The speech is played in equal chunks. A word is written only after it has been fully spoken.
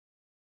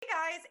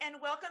guys,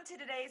 and welcome to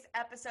today's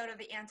episode of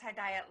the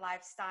Anti-Diet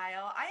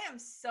Lifestyle. I am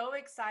so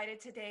excited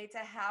today to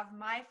have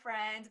my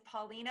friend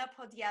Paulina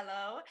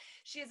Podbiello.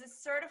 She is a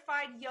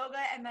certified yoga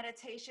and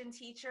meditation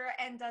teacher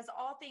and does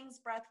all things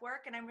breath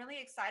work. And I'm really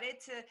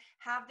excited to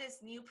have this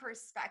new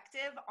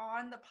perspective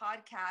on the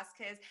podcast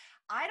because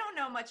I don't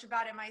know much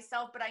about it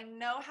myself, but I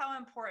know how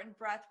important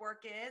breath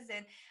work is.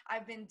 And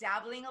I've been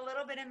dabbling a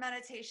little bit in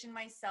meditation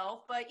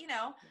myself, but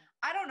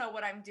I don't know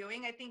what I'm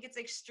doing. I think it's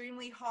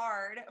extremely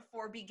hard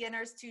for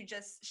beginners to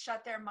just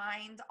shut their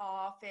mind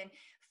off and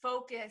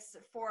focus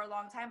for a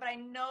long time. But I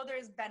know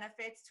there's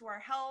benefits to our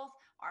health,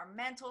 our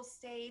mental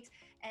state,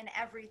 and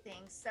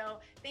everything. So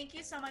thank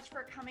you so much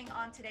for coming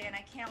on today. And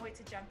I can't wait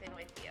to jump in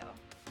with you.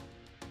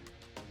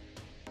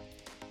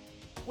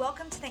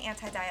 Welcome to the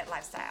Anti-Diet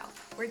Lifestyle,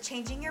 where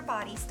changing your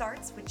body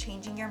starts with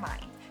changing your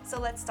mind. So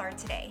let's start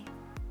today.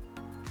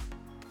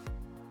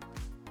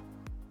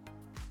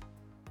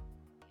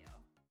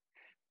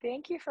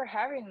 Thank you for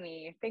having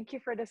me. Thank you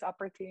for this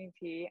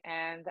opportunity.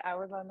 And I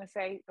would want to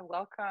say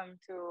welcome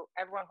to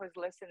everyone who's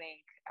listening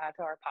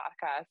to our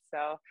podcast.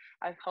 So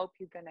I hope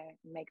you're going to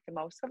make the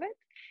most of it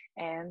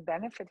and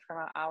benefit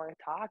from our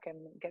talk and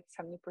get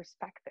some new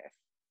perspective.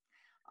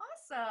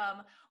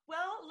 Awesome.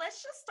 Well,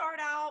 let's just start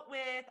out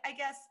with, I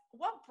guess,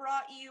 what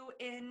brought you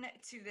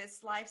into this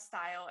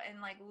lifestyle and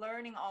like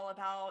learning all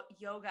about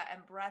yoga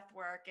and breath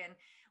work, and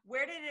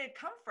where did it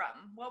come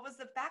from? What was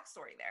the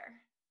backstory there?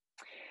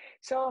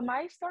 So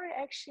my story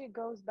actually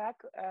goes back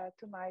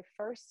to my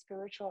first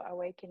spiritual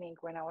awakening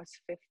when I was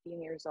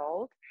 15 years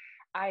old.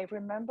 I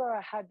remember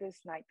I had this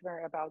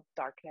nightmare about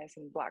darkness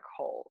and black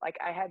hole. Like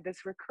I had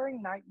this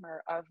recurring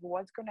nightmare of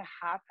what's going to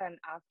happen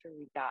after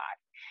we die.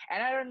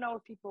 And I don't know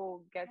if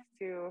people get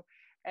to,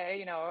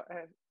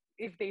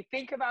 if they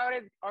think about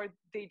it or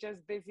they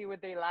just busy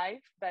with their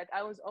life, but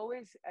I was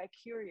always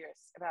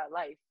curious about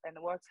life and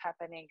what's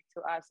happening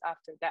to us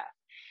after death.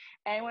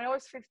 And when I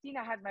was 15,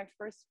 I had my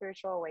first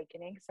spiritual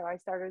awakening. So I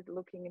started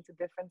looking into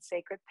different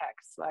sacred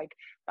texts like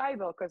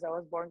Bible, because I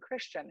was born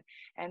Christian.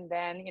 And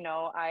then,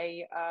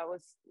 I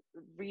was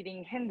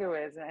reading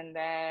Hinduism and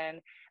then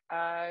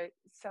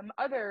some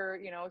other,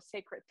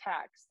 sacred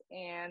texts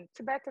and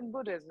Tibetan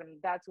Buddhism.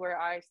 That's where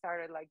I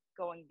started like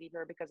going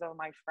deeper because of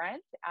my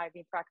friend. I've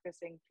been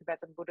practicing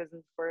Tibetan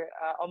Buddhism for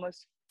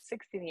almost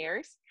 16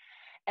 years.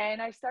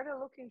 And I started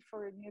looking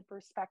for a new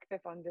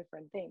perspective on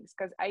different things.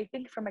 Because I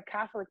think from a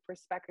Catholic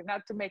perspective,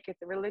 not to make it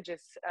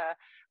religious,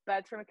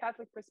 but from a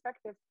Catholic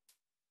perspective,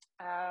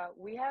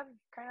 we have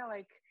kind of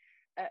like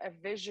a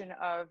vision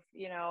of,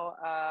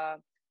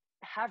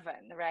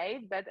 heaven,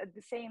 right? But at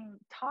the same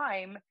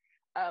time,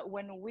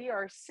 when we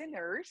are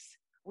sinners,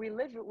 we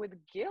live with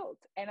guilt.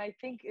 And I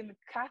think in the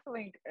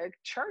Catholic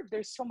Church,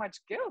 there's so much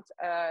guilt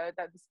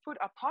that is put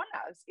upon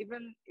us,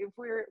 even if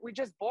we're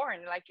just born,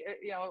 like,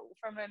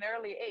 from an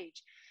early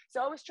age.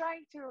 So I was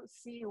trying to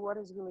see what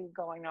is really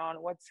going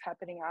on, what's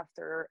happening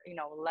after,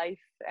 life,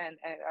 and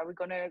are we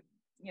going to,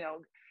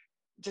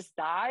 just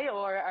die,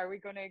 or are we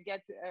going to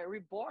get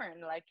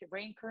reborn, like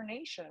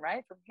reincarnation,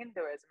 right? From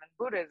Hinduism and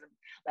Buddhism,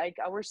 like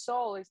our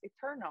soul is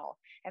eternal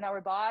and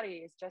our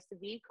body is just a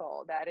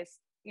vehicle that is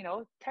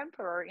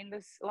temporary in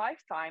this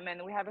lifetime,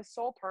 and we have a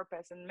soul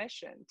purpose and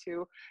mission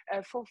to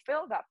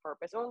fulfill that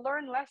purpose or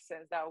learn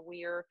lessons that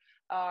we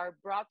are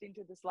brought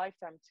into this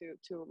lifetime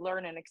to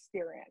learn and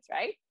experience,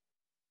 right?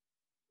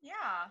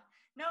 Yeah,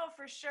 no,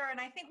 for sure. And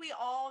I think we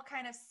all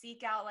kind of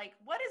seek out like,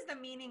 what is the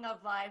meaning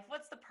of life?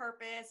 What's the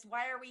purpose?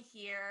 Why are we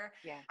here?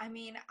 Yeah. I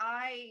mean,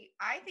 I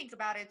think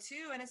about it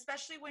too. And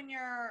especially when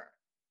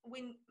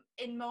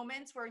in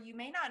moments where you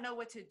may not know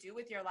what to do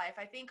with your life.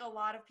 I think a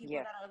lot of people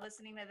Yeah. that are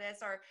listening to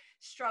this are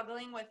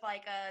struggling with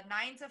like a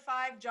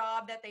 9-to-5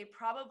 job that they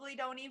probably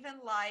don't even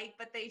like,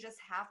 but they just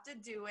have to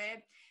do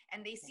it.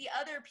 And they see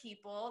other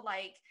people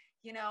like,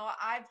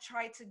 I've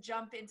tried to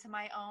jump into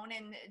my own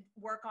and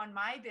work on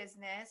my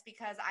business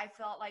because I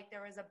felt like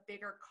there was a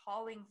bigger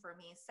calling for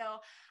me.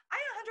 So I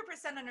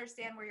 100%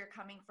 understand where you're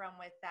coming from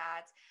with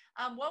that.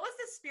 What was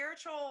the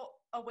spiritual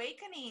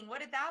awakening?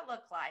 What did that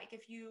look like?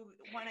 If you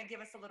want to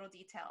give us a little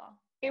detail.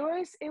 It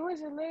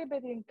was a little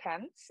bit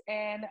intense,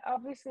 and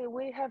obviously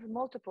we have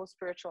multiple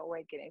spiritual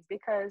awakenings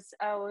because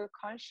our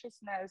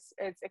consciousness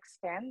is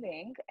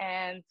expanding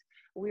and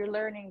we're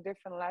learning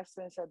different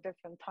lessons at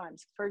different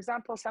times. For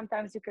example,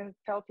 sometimes you can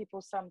tell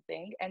people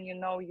something and you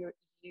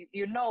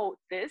know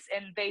this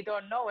and they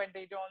don't know and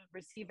they don't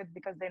receive it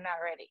because they're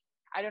not ready.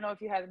 I don't know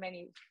if you had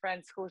many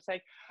friends who's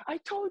like, I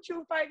told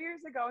you 5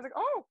 years ago. I was like,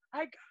 oh,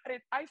 I got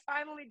it. I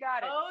finally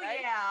got it. Oh, right?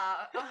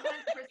 yeah,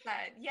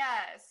 100%.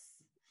 Yes.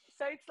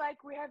 So it's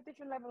like we have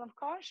different level of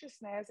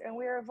consciousness and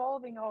we're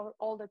evolving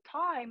all the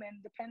time,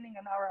 and depending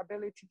on our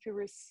ability to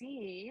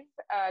receive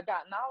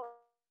that knowledge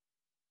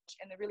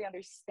and really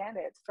understand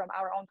it from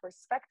our own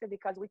perspective,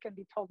 because we can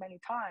be told many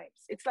times.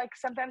 It's like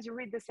sometimes you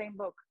read the same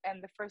book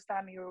and the first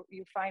time you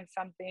find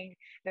something,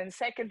 then the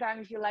second time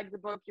if you like the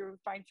book you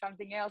find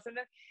something else, and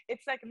then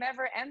it's like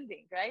never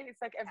ending, right?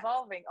 It's like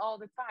evolving all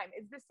the time.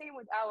 It's the same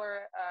with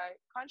our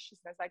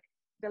consciousness, like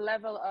the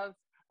level of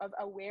of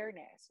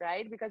awareness,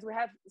 right? Because we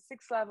have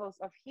 6 levels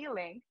of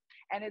healing,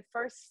 and it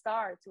first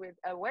starts with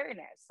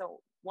awareness. So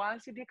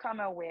once you become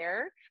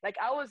aware, like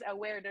I was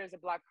aware there's a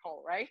black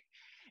hole, right?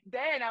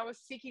 Then I was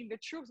seeking the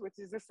truth, which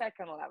is the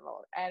second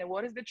level. And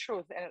what is the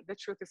truth? And the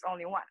truth is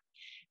only one.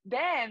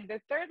 Then the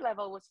third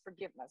level was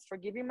forgiveness,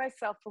 forgiving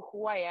myself for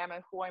who I am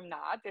and who I'm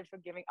not, and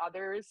forgiving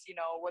others,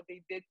 what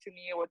they did to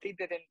me or what they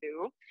didn't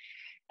do.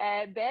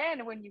 And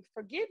then when you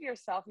forgive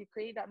yourself, you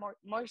create that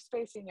more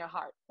space in your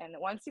heart. And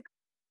once you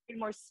create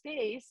more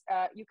space,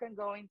 you can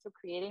go into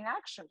creating an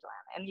action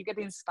plan, and you get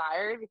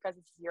inspired because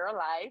it's your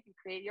life. You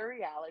create your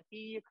reality.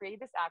 You create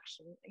this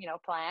action,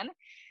 plan.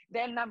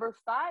 Then number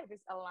 5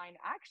 is align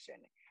action.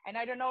 And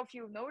I don't know if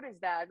you've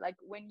noticed that, like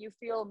when you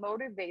feel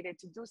motivated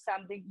to do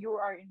something, you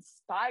are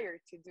inspired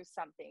to do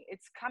something.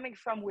 It's coming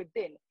from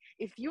within.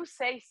 If you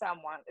say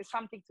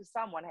something to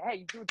someone,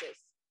 hey, do this.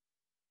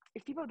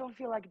 If people don't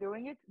feel like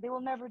doing it, they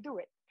will never do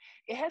it.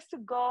 It has to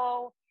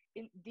go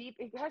in deep.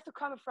 It has to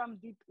come from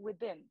deep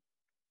within,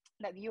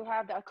 that you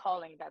have that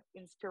calling, that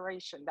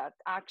inspiration, that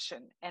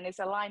action, and it's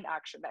aligned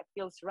action that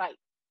feels right.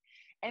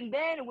 And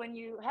then when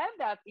you have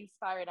that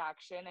inspired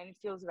action and it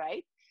feels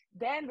right,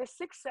 then the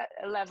 6th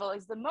level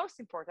is the most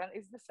important,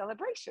 is the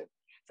celebration.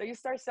 So you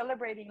start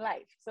celebrating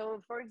life.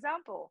 So for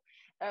example,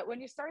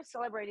 when you start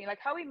celebrating, like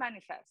how we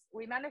manifest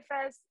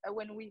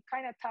when we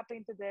kind of tap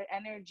into the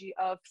energy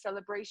of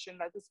celebration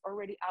that is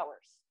already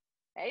ours.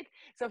 Right?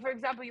 So for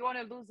example, you want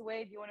to lose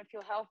weight, you want to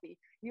feel healthy,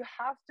 you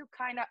have to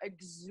kind of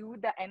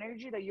exude the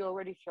energy that you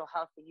already feel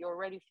healthy, you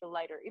already feel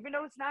lighter, even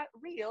though it's not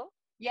real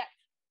yet.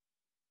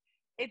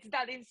 It's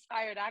that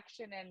inspired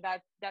action and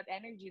that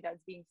energy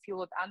that's being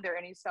fueled under,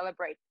 and you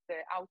celebrate the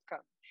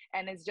outcome.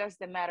 And it's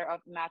just a matter of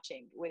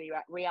matching with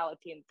your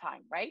reality and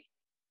time, right?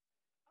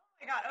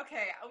 My God.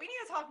 Okay. We need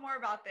to talk more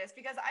about this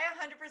because I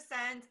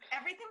 100%,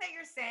 everything that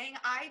you're saying,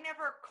 I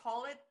never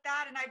call it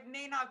that. And I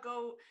may not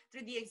go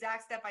through the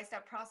exact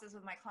step-by-step process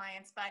with my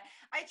clients, but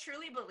I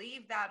truly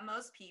believe that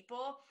most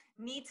people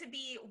need to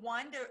be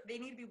they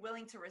need to be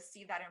willing to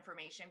receive that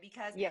information,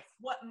 because Yes.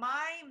 what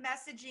my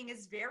messaging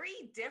is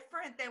very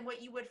different than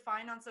what you would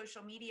find on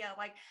social media.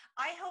 Like,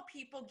 I help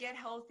people get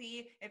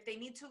healthy if they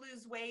need to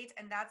lose weight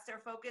and that's their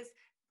focus.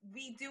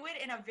 We do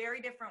it in a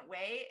very different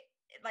way.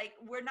 Like,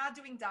 we're not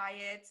doing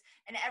diets,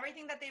 and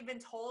everything that they've been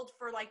told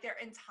for like their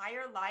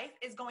entire life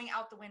is going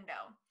out the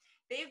window.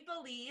 They've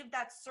believed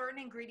that certain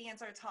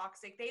ingredients are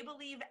toxic. They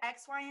believe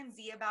X, Y, and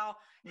Z about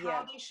how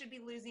Yeah. they should be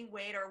losing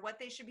weight or what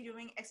they should be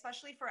doing,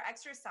 especially for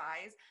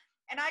exercise.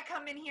 And I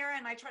come in here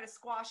and I try to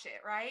squash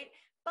it, right?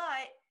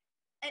 But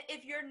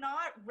if you're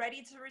not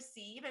ready to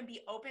receive and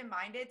be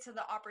open-minded to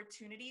the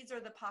opportunities or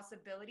the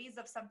possibilities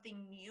of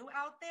something new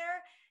out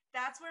there,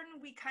 that's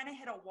when we kind of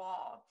hit a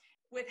wall.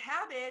 With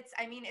habits,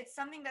 I mean, it's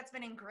something that's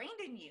been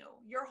ingrained in you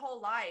your whole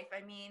life.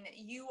 I mean,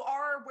 you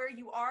are where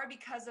you are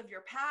because of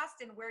your past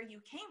and where you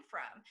came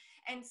from.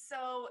 And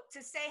so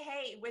to say,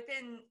 hey,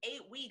 within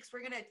 8 weeks,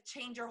 we're going to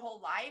change your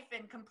whole life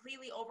and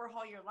completely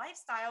overhaul your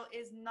lifestyle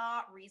is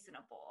not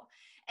reasonable.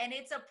 And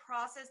it's a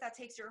process that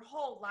takes your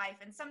whole life.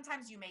 And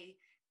sometimes you may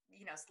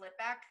slip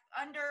back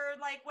under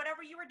like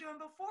whatever you were doing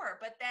before,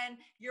 but then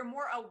you're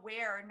more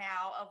aware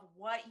now of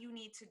what you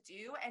need to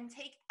do and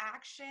take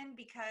action.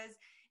 Because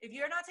if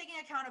you're not taking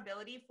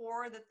accountability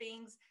for the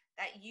things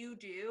that you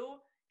do,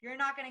 you're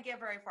not going to get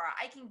very far.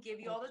 I can give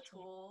you all the That's true.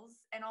 tools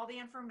and all the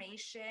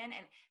information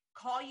and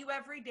call you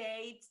every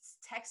day,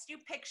 text you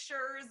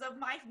pictures of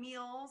my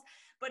meals,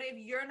 but if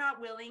you're not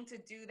willing to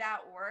do that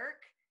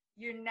work,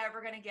 you're never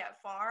going to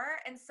get far.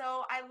 And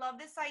so I love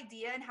this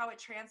idea and how it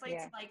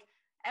translates Yeah. to like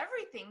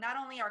everything, not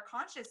only our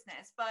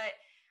consciousness, but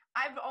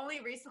I've only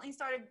recently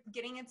started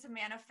getting into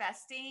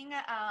manifesting.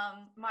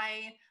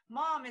 My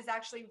mom is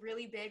actually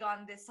really big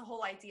on this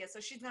whole idea, so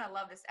she's going to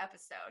love this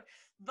episode.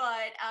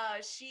 But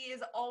she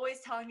is always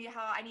telling me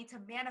how I need to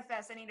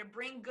manifest. I need to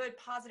bring good,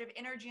 positive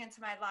energy into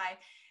my life.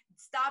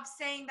 Stop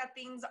saying that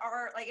things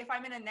are like, if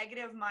I'm in a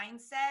negative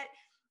mindset,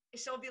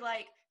 she'll be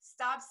like,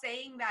 stop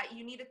saying that.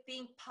 You need to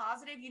think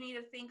positive. You need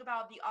to think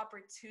about the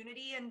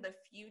opportunity and the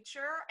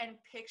future and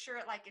picture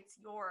it like it's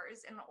yours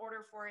in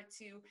order for it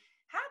to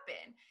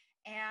happen.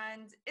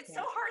 And it's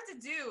so Yeah. hard to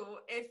do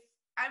if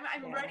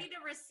I'm Yeah. ready to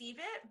receive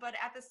it, but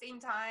at the same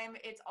time,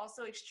 it's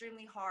also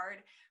extremely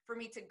hard for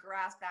me to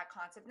grasp that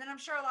concept. And I'm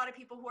sure a lot of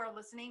people who are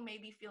listening may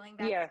be feeling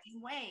that Yes.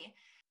 same way.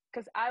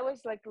 Because I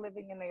was like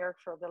living in New York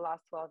for the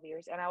last 12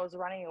 years, and I was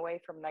running away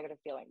from negative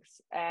feelings.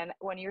 And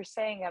when you're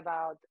saying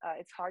about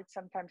it's hard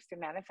sometimes to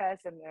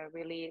manifest and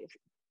really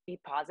be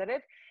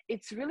positive,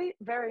 it's really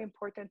very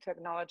important to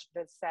acknowledge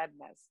the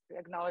sadness, to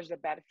acknowledge the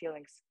bad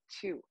feelings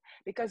too,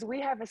 because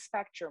we have a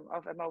spectrum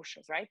of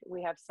emotions, right?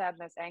 We have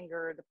sadness,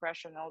 anger,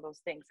 depression, all those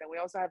things. And we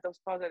also have those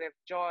positive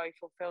joy,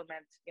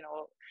 fulfillment,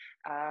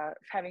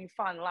 having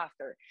fun,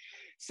 laughter.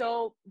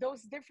 So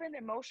those different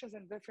emotions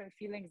and different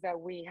feelings that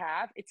we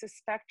have, it's a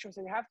spectrum.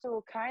 So you have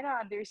to kind of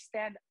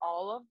understand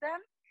all of them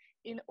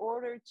in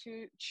order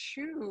to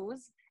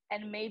choose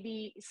and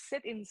maybe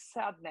sit in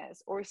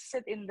sadness or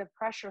sit in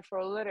depression for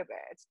a little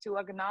bit to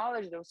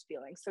acknowledge those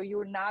feelings. So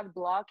you're not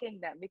blocking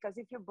them, because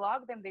if you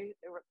block them, they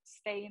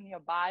stay in your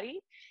body,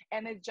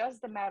 and it's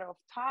just a matter of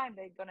time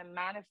they're going to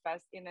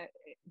manifest in a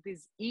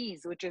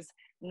disease, which is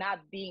not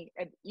being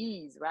at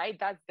ease, right?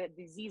 That's the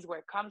disease where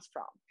it comes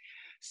from.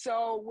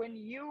 So when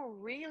you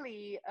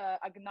really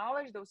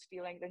acknowledge those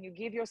feelings and you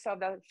give yourself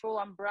that full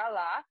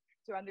umbrella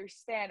to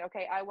understand,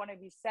 okay, I want to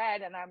be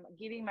sad, and I'm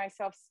giving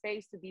myself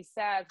space to be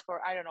sad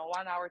for, I don't know,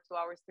 1 hour, 2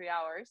 hours, 3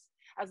 hours,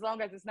 as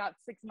long as it's not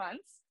 6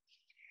 months,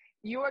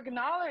 you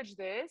acknowledge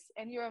this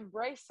and you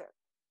embrace it,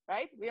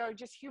 right? We are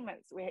just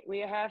humans. We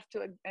have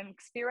to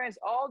experience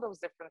all those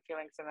different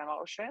feelings and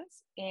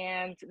emotions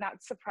and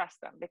not suppress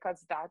them,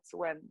 because that's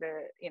when the,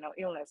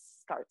 illness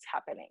starts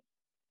happening.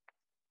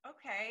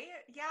 Okay.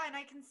 Yeah. And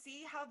I can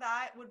see how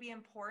that would be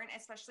important,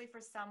 especially for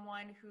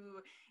someone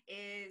who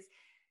is,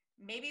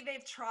 maybe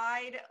they've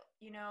tried,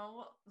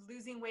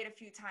 losing weight a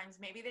few times.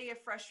 Maybe they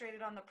get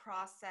frustrated on the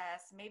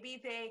process. Maybe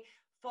they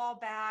fall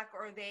back,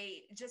 or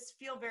they just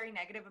feel very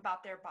negative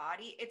about their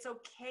body. It's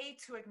okay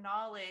to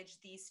acknowledge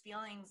these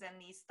feelings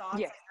and these thoughts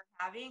Yes, that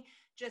you're having.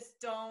 Just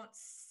don't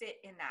sit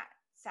in that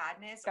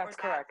sadness or that's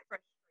that correct.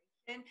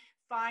 frustration.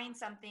 Find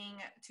something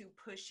to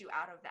push you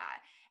out of that.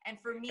 And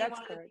for me, That's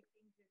one of the correct.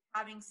 big things is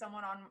having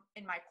someone on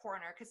in my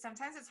corner, because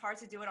sometimes it's hard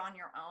to do it on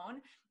your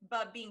own,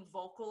 but being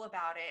vocal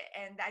about it.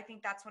 And I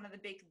think that's one of the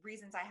big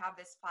reasons I have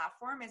this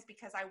platform, is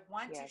because I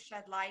want to Yes.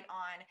 shed light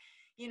on,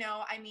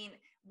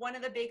 one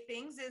of the big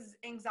things is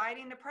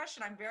anxiety and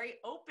depression. I'm very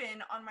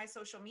open on my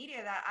social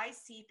media that I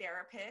see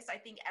therapists. I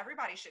think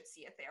everybody should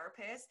see a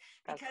therapist,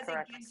 That's because it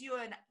correct. gives you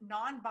a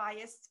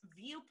non-biased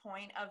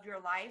viewpoint of your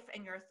life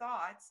and your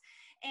thoughts.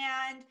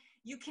 And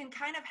you can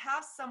kind of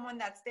have someone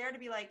that's there to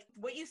be like,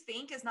 what you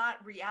think is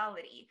not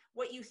reality.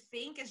 What you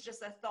think is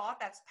just a thought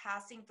that's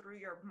passing through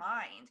your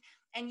mind.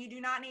 And you do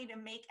not need to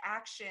make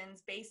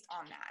actions based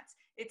on that.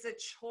 It's a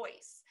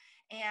choice.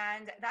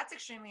 And that's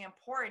extremely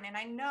important. And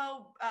I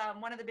know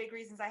one of the big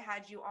reasons I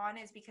had you on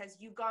is because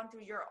you've gone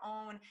through your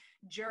own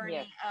journey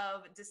Yes.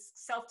 of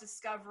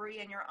self-discovery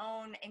and your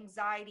own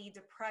anxiety,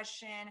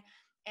 depression.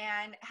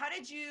 And how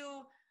did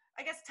you,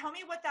 I guess, tell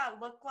me what that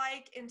looked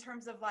like in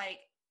terms of like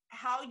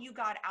how you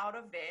got out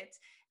of it,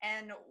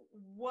 and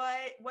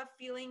what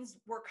feelings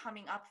were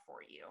coming up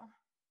for you?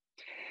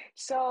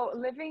 So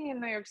living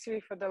in New York City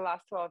for the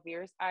last 12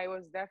 years, I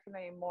was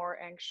definitely more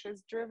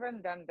anxious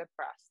driven than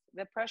depressed.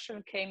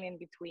 Depression came in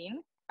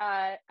between.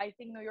 I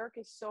think New York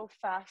is so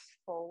fast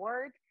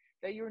forward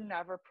that you're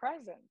never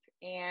present.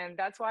 And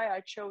that's why I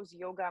chose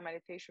yoga,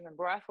 meditation, and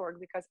breath work,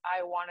 because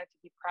I wanted to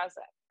be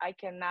present. I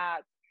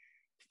cannot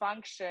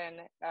function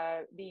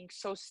being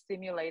so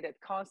stimulated,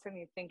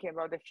 constantly thinking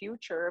about the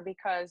future,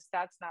 because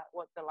that's not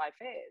what the life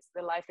is.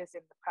 The life is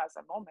in the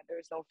present moment. There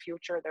is no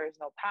future, there is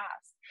no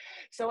past.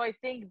 So I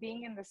think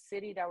being in the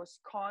city that was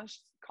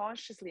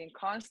consciously and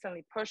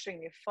constantly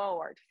pushing me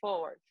forward,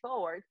 forward,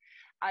 forward,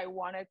 I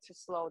wanted to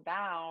slow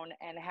down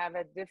and have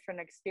a different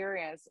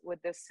experience with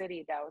the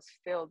city that was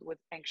filled with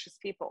anxious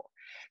people.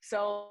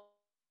 So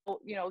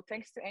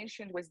thanks to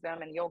ancient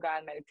wisdom and yoga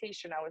and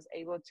meditation, I was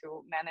able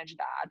to manage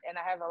that. And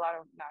I have a lot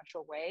of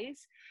natural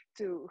ways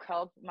to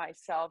help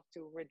myself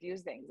to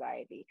reduce the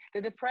anxiety. The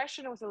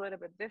depression was a little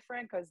bit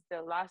different, because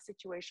the last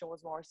situation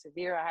was more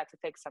severe. I had to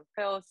take some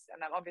pills,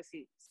 and I'm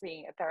obviously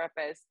seeing a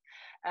therapist,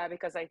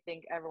 because I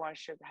think everyone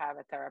should have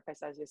a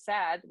therapist, as you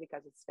said,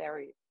 because it's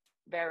very,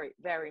 very,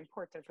 very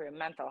important for your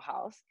mental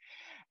health.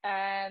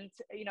 And,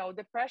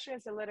 depression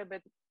is a little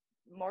bit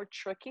more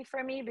tricky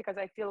for me, because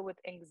I feel with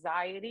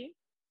anxiety.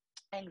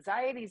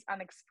 Anxiety is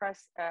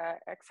unexpressed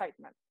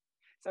excitement.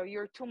 So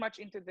you're too much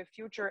into the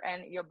future,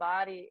 and your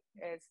body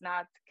is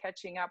not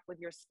catching up with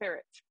your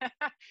spirit.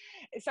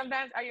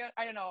 Sometimes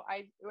I don't know.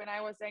 When I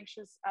was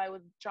anxious, I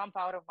would jump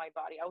out of my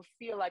body. I would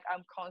feel like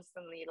I'm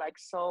constantly like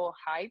so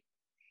hyped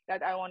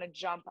that I want to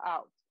jump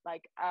out.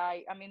 Like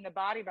I'm in the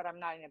body, but I'm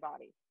not in the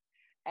body.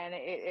 And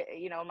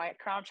my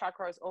crown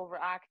chakra is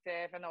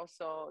overactive, and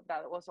also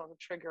that was also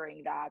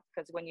triggering that,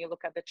 because when you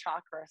look at the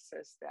chakra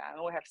system,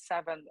 we have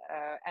 7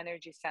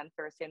 energy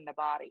centers in the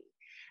body.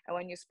 And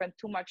when you spend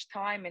too much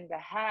time in the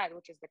head,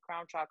 which is the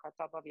crown chakra,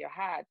 top of your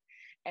head,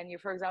 and you,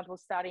 for example,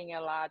 studying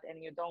a lot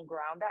and you don't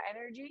ground that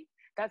energy,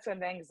 that's when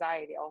the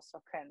anxiety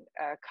also can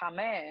come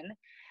in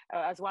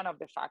as one of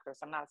the factors.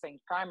 I'm not saying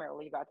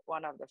primarily, but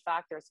one of the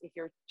factors. If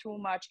you're too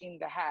much in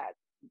the head,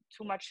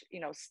 too much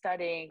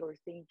studying or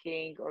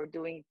thinking or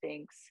doing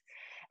things,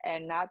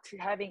 and not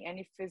having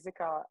any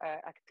physical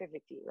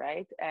activity,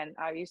 right? And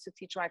I used to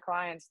teach my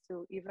clients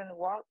to even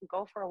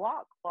go for a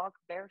walk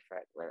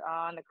barefoot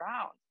on the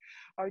ground,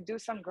 or do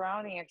some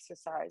grounding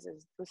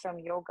exercises, do some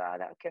yoga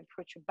that can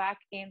put you back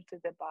into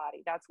the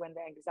body. That's when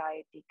the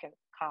anxiety can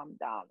calm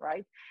down,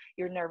 right?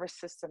 Your nervous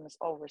system is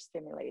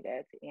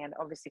overstimulated, and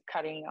obviously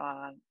cutting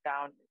on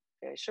down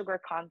the sugar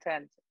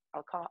content,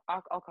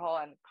 alcohol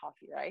and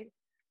coffee, right?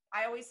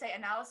 I always say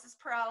analysis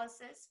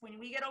paralysis. When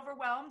we get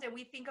overwhelmed and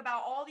we think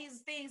about all these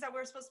things that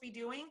we're supposed to be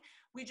doing,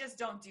 we just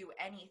don't do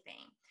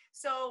anything.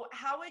 So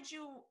how would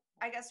you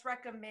I guess,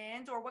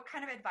 recommend, or what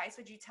kind of advice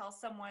would you tell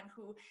someone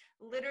who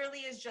literally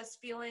is just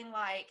feeling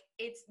like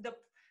it's the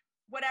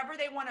whatever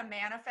they want to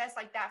manifest,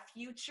 like that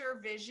future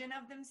vision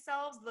of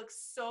themselves looks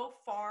so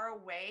far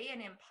away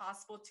and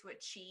impossible to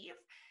achieve?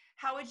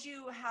 How would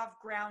you have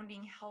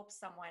grounding help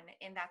someone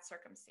in that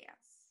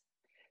circumstance?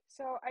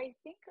 So I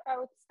think I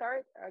would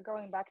start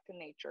going back to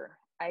nature.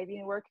 I've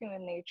been working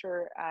with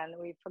nature, and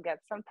we forget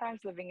sometimes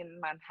living in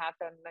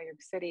Manhattan, New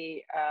York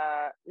City,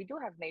 we do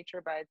have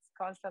nature, but it's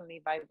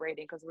constantly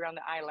vibrating because we're on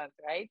the island,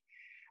 right?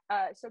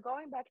 So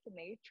going back to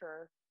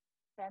nature,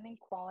 spending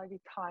quality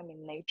time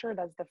in nature,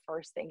 that's the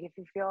first thing. If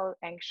you feel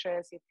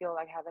anxious, you feel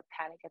like have a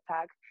panic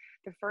attack,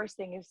 the first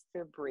thing is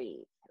to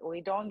breathe.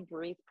 We don't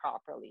breathe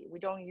properly. We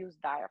don't use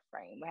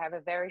diaphragm. We have a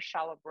very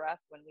shallow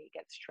breath when we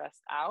get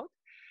stressed out.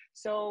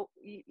 So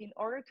in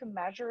order to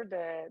measure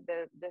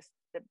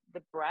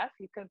the breath,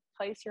 you can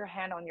place your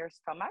hand on your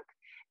stomach,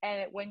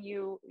 and when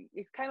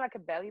it's kind of like a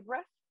belly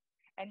breath,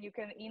 and you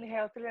can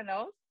inhale through the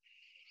nose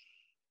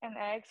and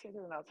exhale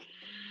through the nose.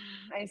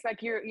 And it's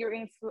like you're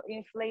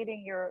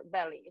inflating your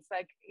belly. It's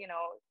like,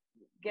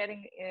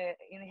 getting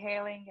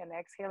inhaling and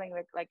exhaling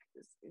like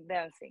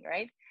dancing,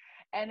 right?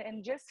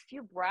 And just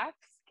few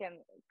breaths can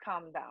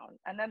calm down.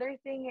 Another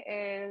thing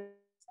is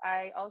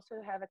I also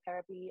have a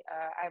therapy.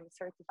 I'm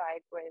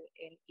certified with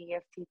in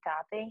EFT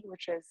tapping,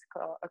 which is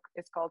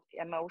called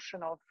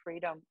emotional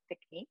freedom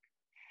technique.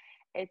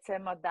 It's a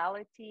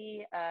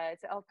modality.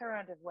 It's an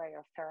alternative way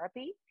of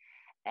therapy,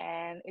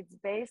 and it's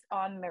based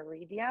on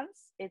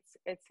meridians. It's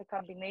a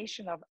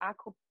combination of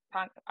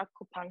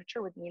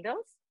acupuncture with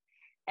needles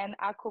and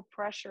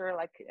acupressure,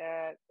 like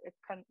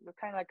kind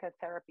of like a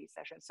therapy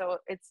session. So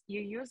it's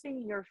you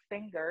using your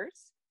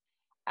fingers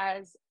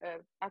as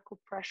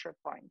acupressure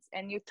points,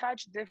 and you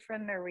touch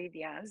different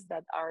meridians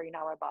that are in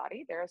our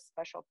body. There are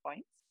special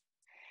points,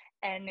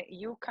 and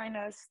you kind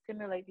of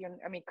stimulate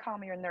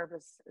calm your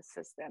nervous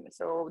system.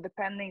 So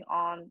depending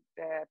on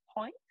the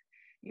point,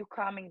 you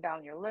calming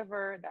down your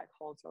liver that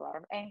holds a lot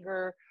of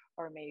anger,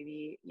 or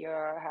maybe you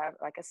have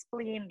like a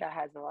spleen that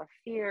has a lot of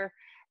fear.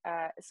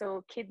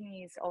 So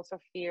kidneys also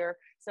fear.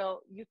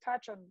 So you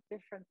touch on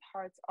different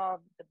parts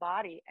of the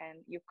body and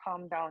you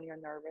calm down your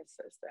nervous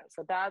system.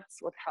 So that's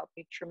what helped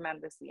me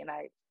tremendously. And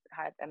I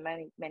had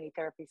many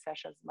therapy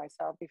sessions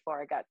myself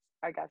before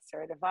I got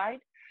certified.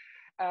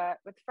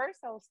 But first,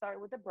 I will start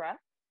with the breath,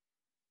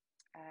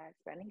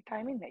 spending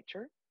time in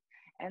nature.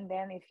 And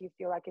then if you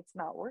feel like it's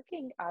not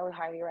working, I would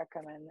highly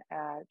recommend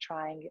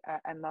trying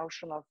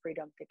emotional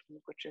freedom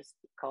technique, which is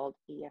called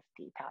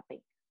EFT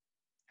tapping.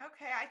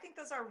 Okay, I think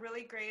those are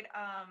really great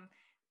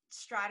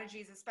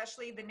strategies,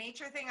 especially the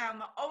nature thing.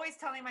 I'm always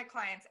telling my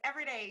clients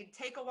every day,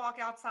 take a walk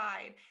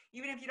outside.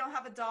 Even if you don't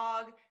have a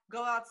dog,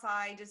 go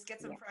outside, just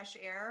get some Yeah. fresh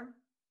air.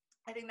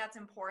 I think that's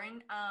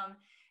important.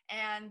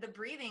 And the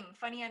breathing,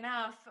 funny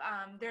enough,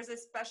 there's a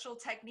special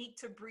technique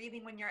to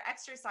breathing when you're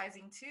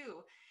exercising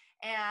too.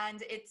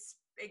 And it's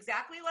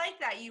exactly like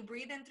that. You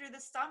breathe in through the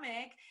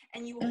stomach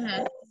and you Mm-hmm.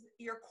 hold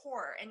your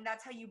core, and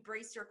that's how you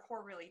brace your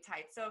core really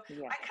tight. So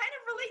Yeah. I kind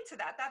of relate to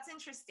that. That's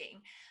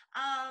interesting.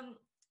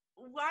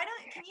 Why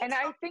don't, can you And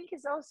I tell? think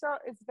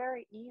it's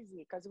very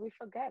easy because we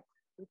forget.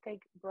 We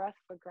take breath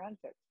for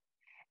granted.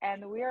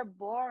 And we are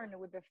born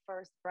with the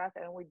first breath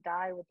and we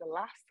die with the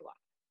last one.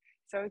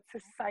 So it's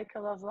a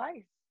cycle of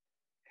life.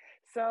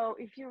 So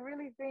if you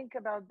really think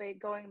about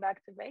going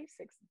back to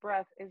basics,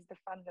 breath is the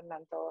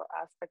fundamental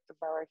aspect of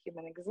our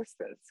human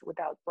existence.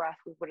 Without breath,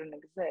 we wouldn't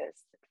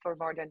exist for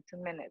more than 2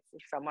 minutes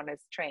if someone is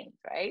trained,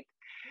 right?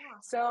 Yeah.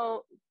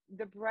 So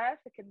the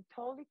breath can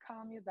totally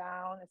calm you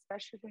down,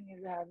 especially when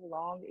you have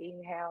long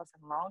inhales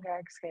and long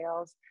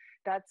exhales.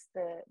 That's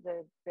the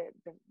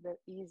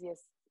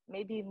easiest,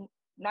 maybe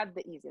not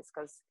the easiest,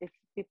 because if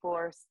people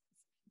are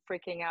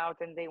freaking out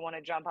and they want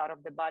to jump out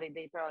of the body,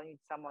 they probably need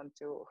someone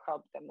to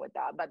help them with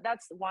that. But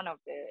that's one of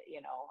the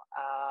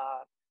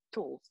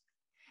tools.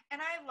 And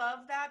I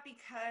love that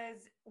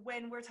because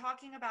when we're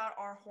talking about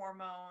our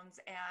hormones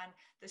and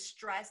the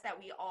stress that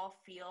we all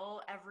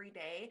feel every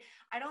day,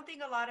 I don't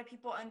think a lot of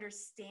people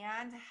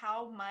understand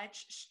how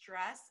much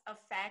stress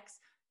affects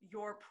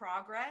your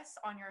progress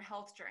on your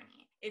health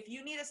journey. If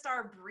you need to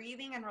start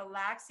breathing and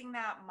relaxing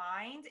that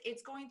mind,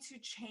 it's going to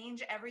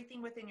change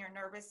everything within your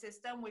nervous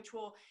system, which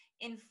will,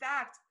 in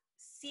fact,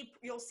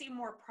 you'll see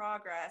more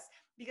progress,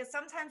 because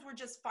sometimes we're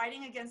just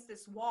fighting against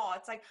this wall.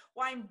 It's like,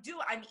 well,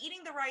 I'm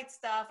eating the right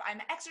stuff,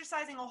 I'm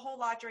exercising a whole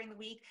lot during the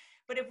week,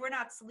 but if we're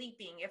not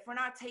sleeping, if we're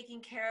not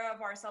taking care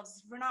of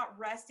ourselves, if we're not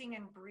resting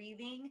and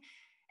breathing,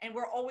 and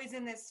we're always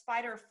in this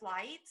fight or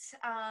flight,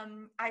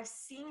 I've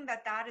seen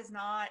that is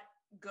not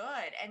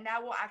good, and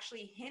that will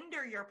actually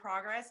hinder your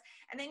progress,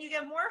 and then you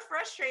get more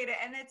frustrated,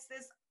 and it's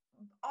this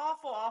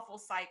awful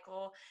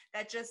cycle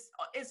that just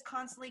is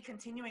constantly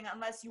continuing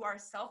unless you are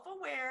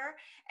self-aware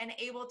and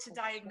able to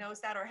diagnose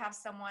that, or have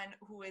someone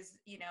who is,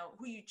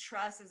 who you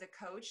trust as a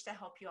coach to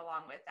help you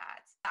along with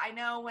that. I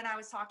know when I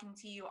was talking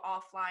to you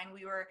offline,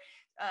 we were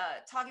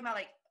talking about,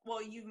 like,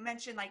 well, you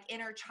mentioned like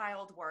inner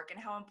child work and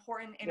how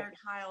important inner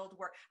Yes. child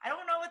work. I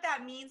don't know what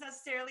that means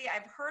necessarily.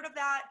 I've heard of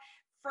that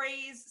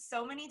phrase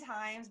so many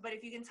times, but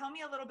if you can tell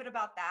me a little bit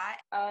about that.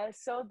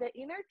 So the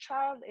inner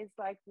child is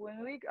like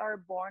when we are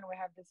born, we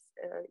have this,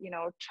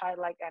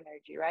 childlike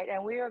energy, right?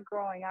 And we are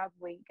growing up,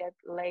 we get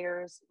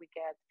layers, we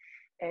get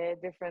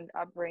different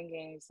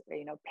upbringings,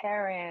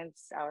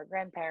 parents, our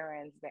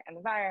grandparents, the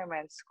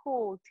environment,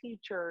 school,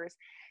 teachers.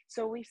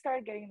 So we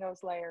start getting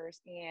those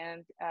layers.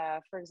 And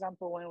for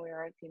example, when we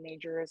are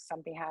teenagers,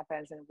 something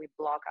happens and we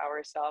block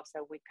ourselves.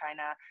 So we kind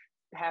of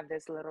have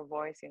this little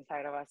voice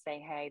inside of us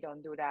saying, hey,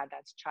 don't do that.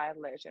 That's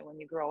childish. And when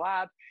you grow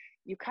up,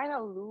 you kind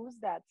of lose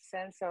that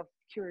sense of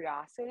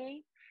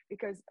curiosity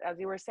because, as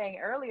you were saying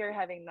earlier,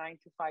 having 9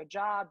 to 5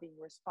 job, being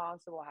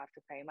responsible, I have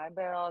to pay my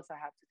bills, I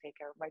have to take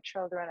care of my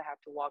children, I have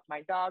to walk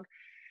my dog.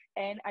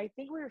 And I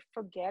think we're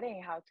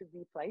forgetting how to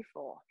be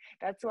playful.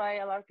 That's why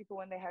a lot of people,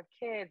 when they have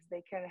kids,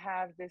 they can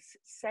have this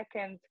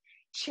second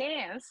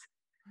chance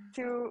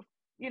to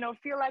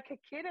feel like a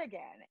kid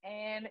again.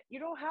 And you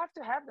don't have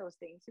to have those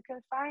things. You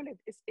can find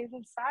it's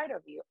inside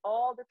of you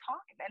all the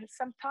time. And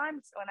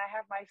sometimes when I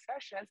have my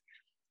sessions,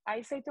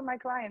 I say to my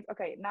clients,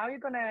 okay, now you're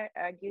going to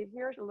give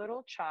your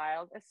little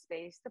child a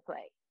space to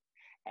play.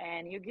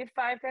 And you give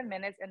 5-10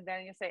 minutes, and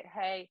then you say,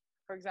 hey,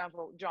 for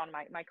example, John,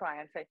 my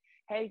client, say,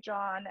 hey,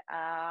 John,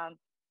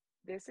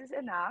 this is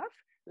enough.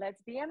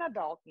 Let's be an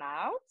adult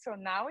now. So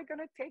now we're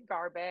going to take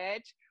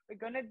garbage. We're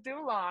going to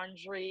do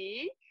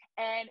laundry.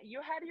 And you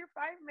had your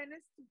 5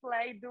 minutes to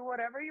play, do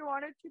whatever you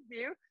wanted to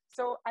do.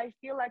 So I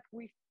feel like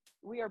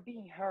we are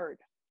being heard.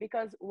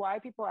 Because why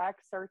people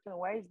act certain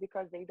ways?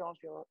 Because they don't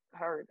feel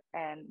heard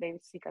and they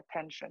seek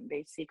attention,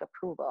 they seek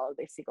approval,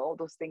 they seek all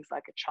those things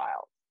like a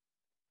child.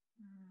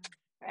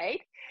 Right?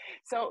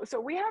 So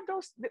we have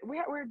those,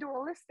 we're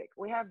dualistic.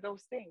 We have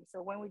those things.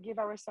 So when we give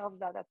ourselves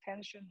that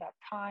attention, that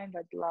time,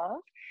 that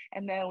love,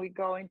 and then we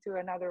go into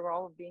another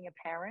role of being a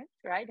parent,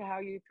 right? How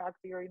you talk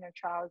to your inner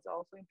child is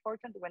also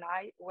important. When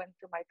I went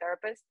to my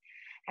therapist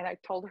and I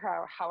told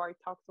her how I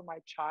talk to my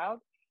child,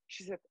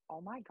 she said,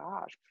 oh my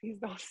gosh, please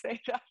don't say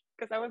that.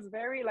 Because I was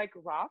very like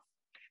rough.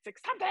 It's like,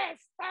 stop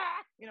this,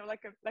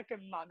 like a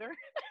mother.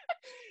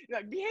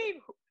 Like, behave.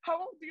 How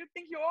old do you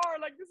think you are?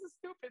 Like, this is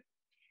stupid.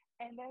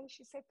 And then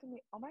she said to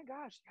me, oh my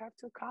gosh, you have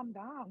to calm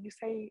down. You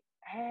say,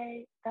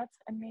 hey, that's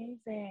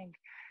amazing.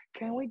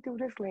 Can we do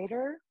this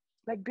later?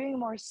 Like being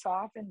more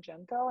soft and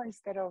gentle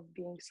instead of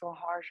being so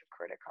harsh and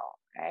critical,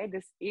 right?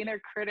 This inner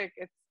critic,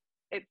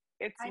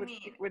 it's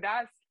with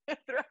us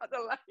throughout the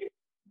life.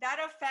 That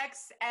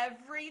affects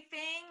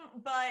everything,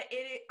 but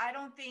I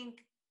don't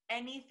think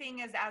anything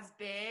is as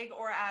big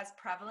or as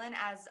prevalent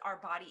as our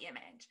body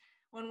image.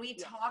 When we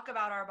talk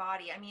about our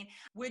body, I mean,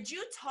 would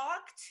you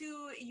talk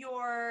to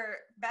your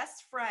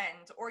best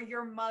friend or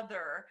your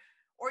mother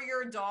or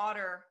your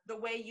daughter the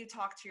way you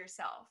talk to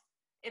yourself?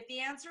 If the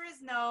answer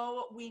is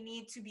no, we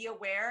need to be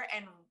aware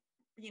and,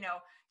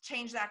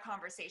 change that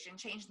conversation,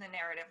 change the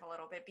narrative a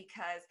little bit,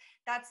 because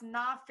that's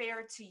not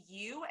fair to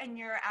you. And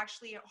you're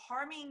actually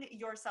harming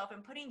yourself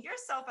and putting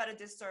yourself at a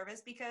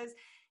disservice, because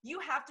you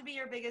have to be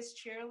your biggest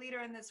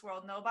cheerleader in this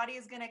world. Nobody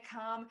is going to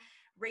come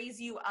raise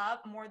you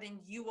up more than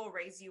you will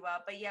raise you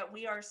up. But yet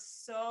we are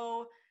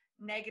so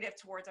negative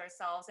towards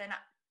ourselves. And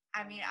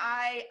I mean,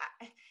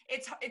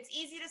 it's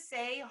easy to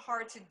say,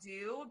 hard to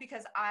do,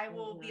 because I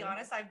will be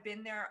honest, I've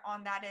been there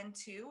on that end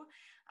too.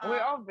 We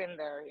all been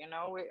there,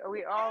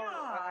 we all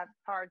have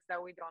parts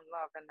that we don't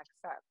love and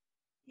accept.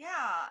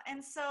 Yeah.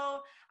 And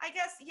so I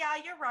guess,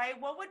 you're right.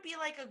 What would be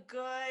like a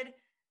good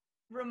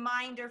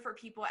reminder for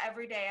people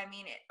every day? I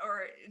mean,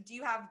 or do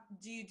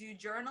you do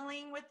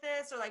journaling with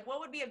this, or like, what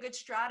would be a good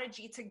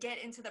strategy to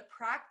get into the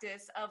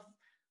practice of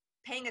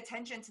paying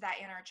attention to that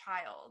inner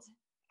child?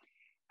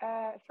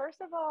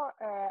 First of all,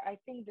 I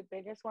think the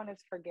biggest one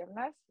is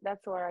forgiveness.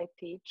 That's where I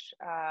teach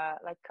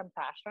like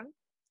compassion.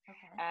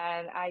 Okay.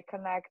 And I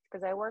connect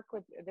because I work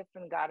with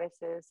different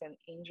goddesses and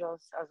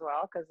angels as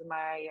well, because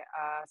my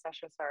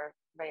sessions are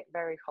very,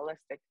 very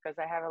holistic, because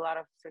I have a lot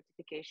of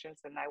certifications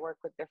and I work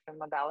with different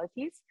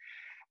modalities.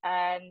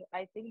 And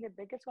I think the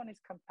biggest one is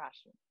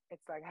compassion.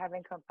 It's like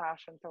having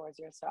compassion towards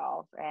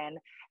yourself and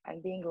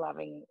being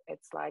loving.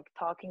 It's like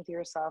talking to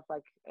yourself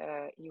like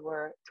you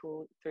were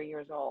 2-3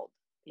 years old.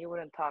 You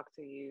wouldn't talk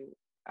to you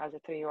as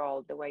a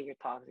 3-year-old the way you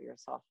talk to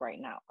yourself right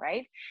now,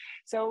 right?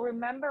 So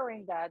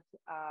remembering that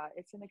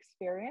it's an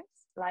experience.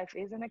 Life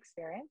is an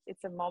experience.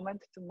 It's a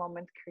moment to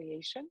moment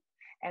creation,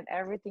 and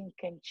everything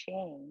can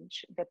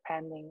change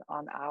depending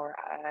on our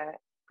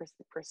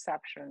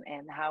perception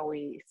and how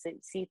we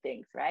see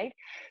things, right?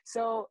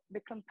 So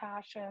the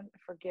compassion,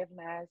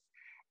 forgiveness,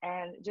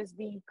 and just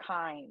being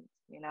kind,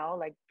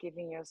 like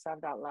giving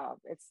yourself that love.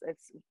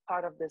 It's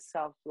part of the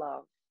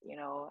self-love,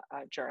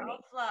 journey.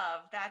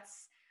 Self-love.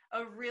 That's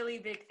a really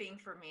big thing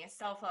for me,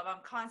 self-love.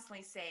 I'm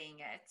constantly saying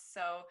it.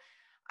 So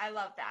I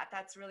love that.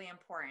 That's really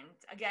important.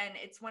 Again,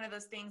 it's one of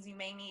those things you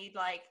may need,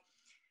 like,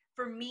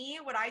 for me,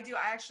 what I do,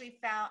 I actually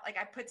found, like,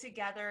 I put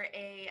together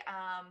a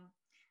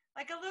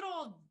like a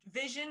little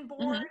vision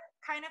board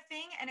kind of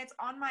thing, and it's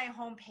on my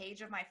home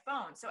page of my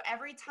phone. So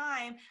every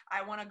time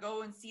I want to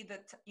go and see if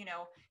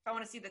I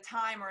want to see the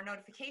time or a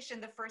notification,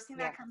 the first thing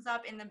Yeah. that comes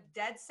up in the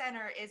dead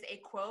center is a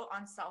quote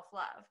on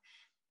self-love.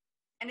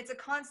 And it's a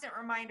constant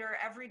reminder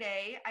every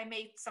day. I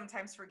may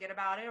sometimes forget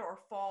about it or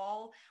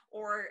fall,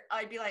 or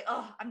I'd be like,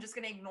 oh, I'm just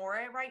going to ignore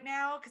it right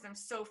now because I'm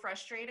so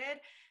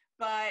frustrated.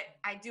 But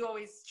I do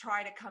always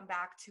try to come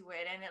back to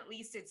it. And at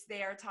least it's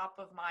there top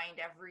of mind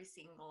every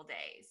single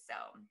day. So,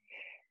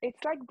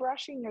 It's like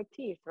brushing your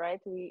teeth, right?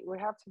 We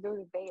have to do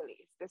it daily.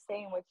 It's the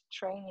same with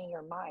training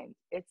your mind.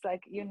 It's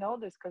like, you know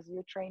this because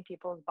you train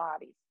people's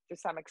bodies to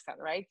some extent,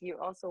 right? You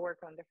also work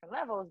on different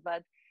levels,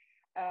 but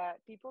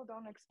people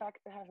don't expect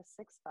to have a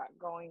six pack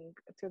going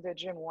to the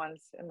gym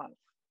once a month.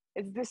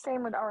 It's the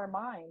same with our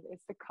mind.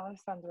 It's the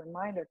constant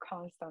reminder,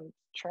 constant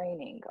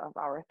training of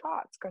our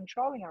thoughts,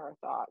 controlling our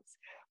thoughts.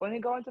 When we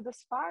go into the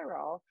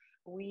spiral,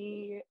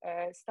 we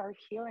start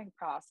healing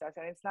process,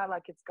 and it's not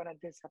like it's going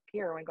to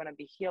disappear. We're going to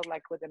be healed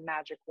like with a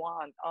magic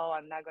wand. Oh,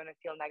 I'm not going to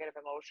feel negative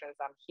emotions.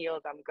 I'm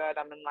healed. I'm good.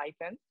 I'm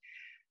enlightened.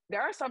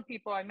 There are some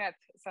people I met,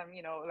 some,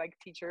 like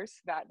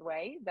teachers that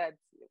way, that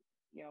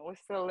we're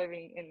still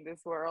living in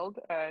this world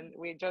and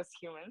we're just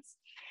humans.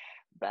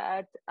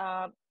 But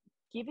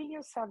giving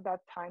yourself that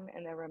time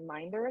and a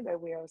reminder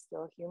that we are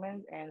still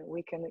humans and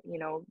we can,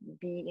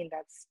 be in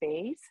that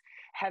space,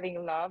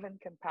 having love and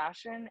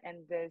compassion, and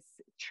this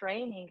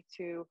training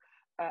to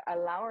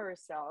allow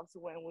ourselves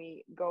when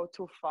we go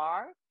too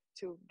far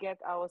to get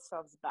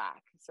ourselves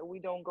back so we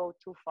don't go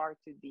too far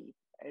too deep.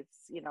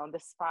 It's, the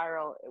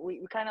spiral.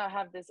 We kind of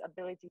have this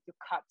ability to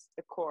cut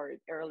the cord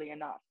early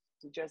enough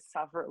to just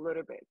suffer a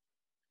little bit.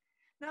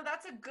 no,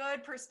 that's a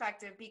good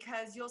perspective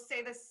because you'll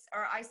say this,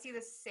 or I see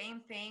the same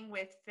thing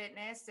with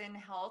fitness and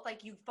health.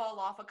 Like you fall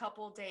off a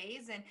couple of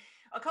days, and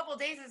a couple of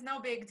days is no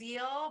big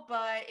deal.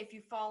 But if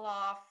you fall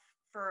off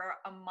for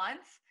a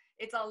month,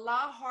 it's a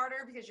lot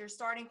harder because you're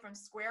starting from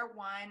square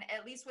one,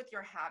 at least with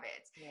your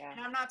habits. Yeah. And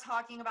I'm not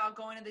talking about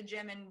going to the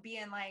gym and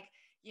being like,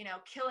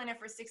 killing it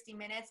for 60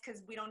 minutes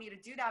because we don't need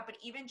to do that. But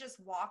even just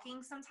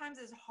walking sometimes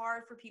is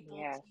hard for people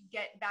Yes. to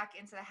get back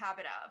into the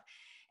habit of.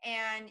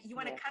 And you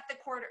want to Yes. cut the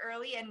cord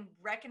early and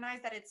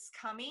recognize that it's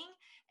coming,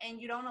 and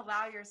you don't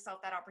allow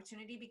yourself that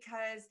opportunity.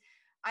 Because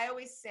I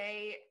always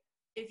say,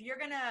 if you're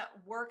going to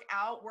work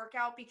out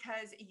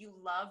because you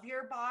love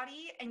your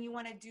body and you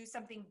want to do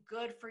something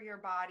good for your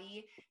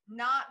body,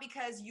 not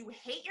because you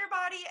hate your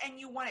body and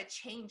you want to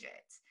change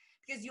it.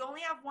 Because you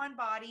only have one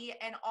body,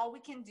 and all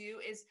we can do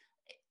is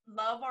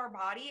love our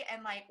body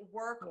and like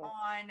work Yes.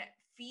 on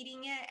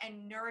feeding it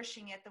and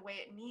nourishing it the way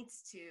it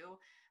needs to,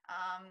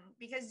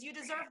 because you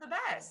deserve the Yeah.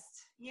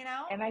 best.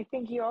 And I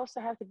think you also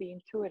have to be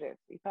intuitive.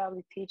 You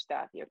probably teach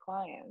that to your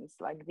clients,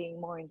 like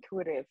being more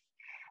intuitive.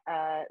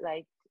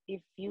 Like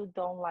if you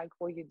don't like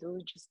what you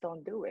do, just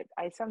don't do it.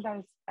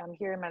 I'm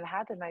here in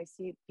Manhattan, I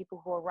see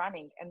people who are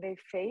running and their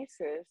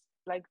faces,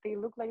 like they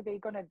look like they're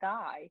gonna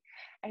die.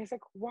 And it's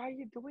like, why are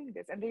you doing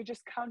this? And they're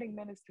just counting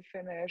minutes to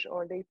finish,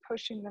 or they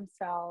pushing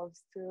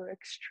themselves to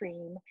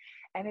extreme.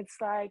 And it's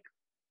like,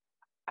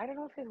 I don't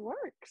know if it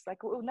works. Like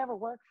it will never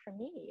work for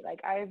me.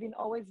 Like I've been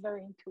always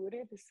very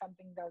intuitive. If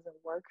something doesn't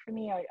work for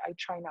me, I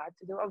try not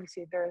to do.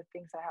 Obviously, there are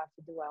things I have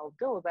to do, I'll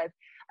do, but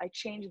I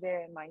change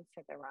the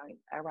mindset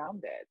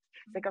around it.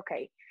 It's like,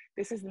 okay,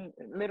 this is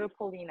little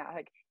Paulina.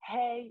 Like,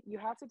 hey, you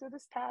have to do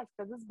this task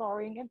that is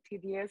boring and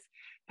tedious,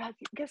 but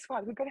guess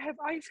what? We're gonna have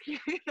ice cream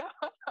in an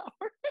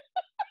hour.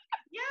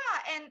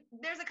 Yeah, and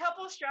there's a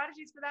couple of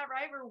strategies for that,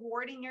 right?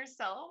 Rewarding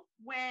yourself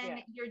when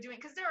Yeah. you're doing,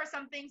 because there are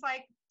some things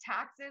like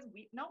taxes.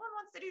 No one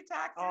wants to do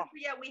taxes, Oh,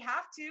 but yet we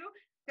have to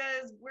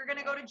because we're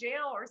gonna go yeah. to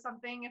jail or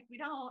something if we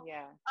don't.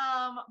 Yeah.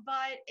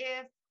 But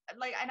if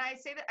like, and I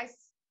say that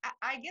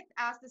I get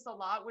asked this a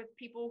lot with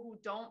people who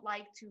don't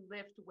like to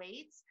lift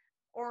weights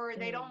or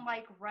they Mm, don't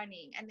like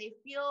running, and they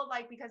feel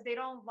like because they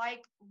don't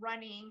like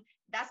running,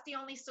 that's the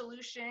only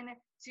solution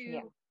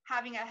yeah. to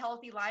having a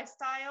healthy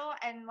lifestyle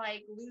and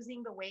like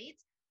losing the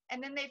weight.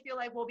 And then they feel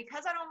like, well,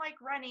 because I don't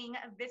like running,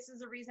 this is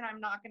the reason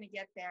I'm not going to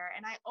get there.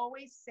 And I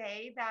always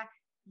say that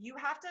you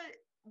have to,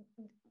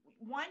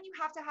 one, you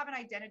have to have an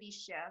identity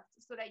shift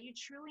so that you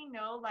truly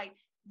know, like,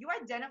 you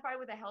identify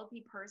with a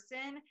healthy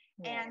person.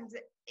 Yes. And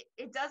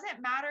it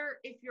doesn't matter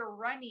if you're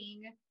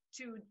running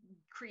to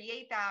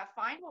create that.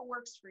 Find what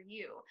works for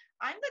you.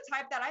 I'm the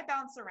type that I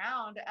bounce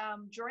around.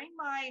 During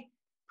my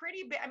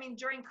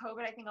during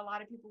COVID, I think a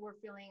lot of people were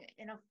feeling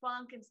in a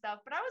funk and stuff,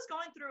 but I was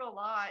going through a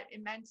lot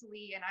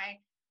mentally, and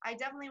I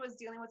definitely was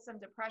dealing with some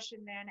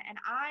depression then, and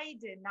I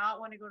did not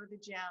want to go to the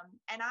gym.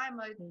 And I'm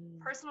a Mm,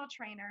 personal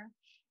trainer,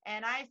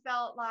 and I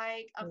felt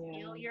like a yeah.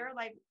 failure.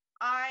 Like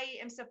I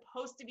am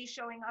supposed to be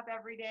showing up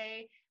every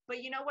day.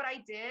 But you know what I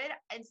did?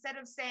 Instead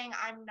of saying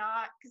I'm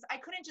not, because I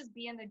couldn't just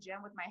be in the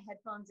gym with my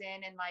headphones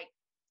in and like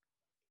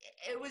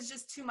it was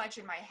just too much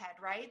in my head,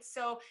 right?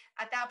 So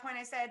at that point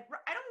I said,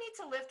 I don't need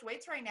to lift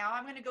weights right now.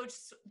 I'm going to go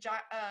just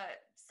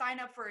sign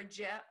up for a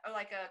gym or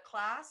like a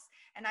class.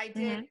 And I did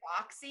Mm-hmm.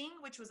 boxing,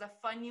 which was a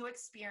fun new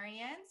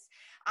experience.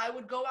 I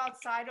would go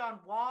outside on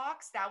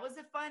walks. That was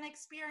a fun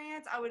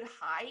experience. I would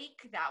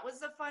hike. That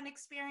was a fun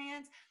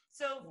experience.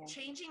 So Yeah.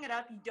 changing it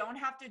up, you don't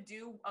have to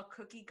do a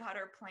cookie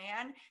cutter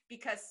plan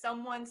because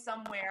someone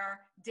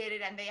somewhere did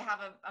it and they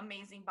have an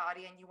amazing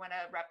body and you want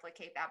to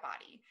replicate that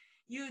body.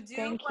 You do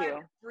Thank what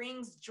you.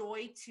 brings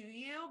joy to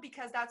you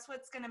because that's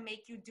what's going to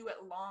make you do it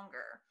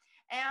longer.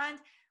 And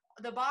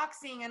the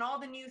boxing and all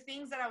the new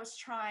things that I was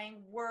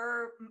trying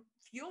were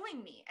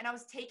fueling me and I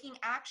was taking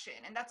action.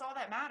 And that's all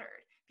that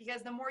mattered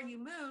because the more you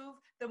move,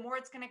 the more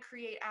it's going to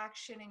create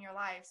action in your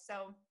life.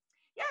 So,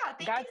 yeah,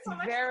 thank you That's so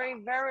much for very,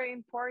 that. very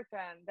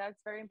important. That's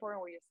very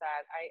important what you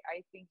said.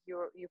 I think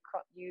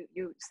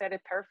you said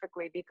it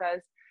perfectly because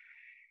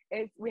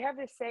we have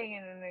this saying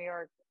in New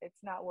York,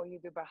 it's not what you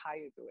do, but how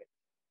you do it.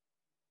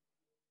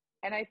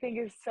 And I think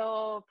it's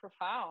so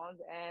profound.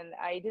 And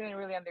I didn't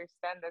really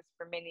understand this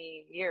for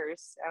many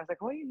years. I was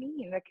like, what do you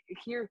mean? Like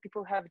here,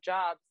 people have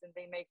jobs and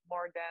they make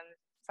more than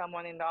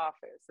someone in the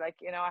office. Like,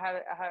 you know, I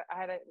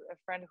had a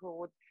friend who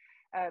would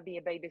be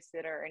a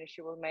babysitter and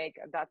she would make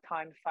at that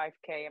time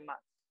 5K a month.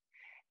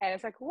 And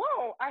it's like,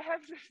 whoa, I have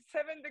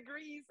 7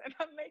 degrees and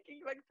I'm making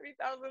like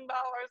 $3,000.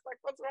 Like,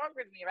 what's wrong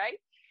with me, right?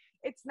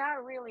 It's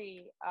not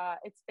really.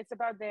 It's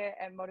about the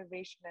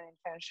motivation and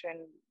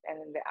intention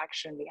and the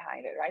action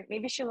behind it, right?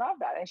 Maybe she loved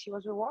that and she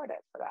was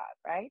rewarded for that,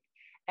 right?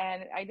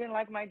 And I didn't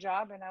like my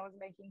job and I was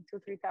making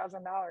 $2,000,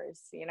 $3,000,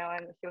 you know,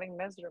 and feeling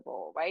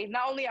miserable, right?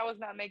 Not only I was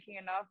not making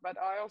enough, but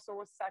I also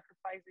was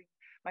sacrificing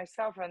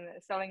myself and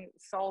selling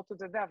soul to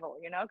the devil,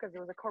 you know, because it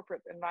was a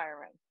corporate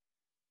environment.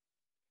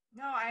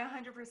 No, I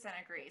 100%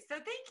 agree. So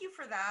thank you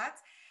for that.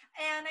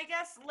 And I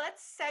guess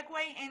let's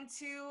segue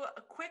into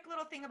a quick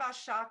little thing about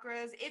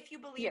chakras. If you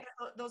believe Yes,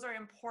 that those are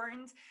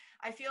important,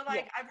 I feel yes.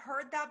 like I've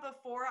heard that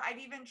before. I've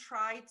even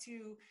tried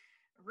to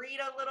read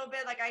a little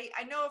bit. Like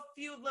I know a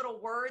few little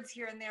words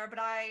here and there, but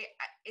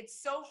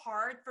it's so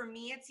hard for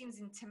me. It seems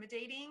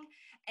intimidating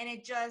and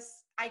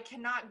I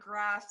cannot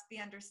grasp the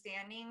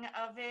understanding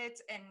of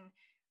it and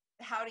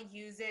how to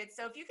use it.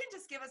 So if you can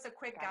just give us a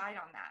quick Got it. guide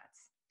on that.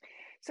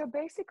 So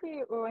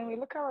basically, when we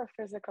look at our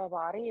physical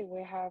body,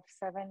 we have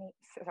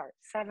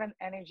seven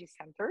energy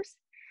centers.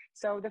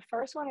 So the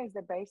first one is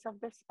the base of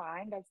the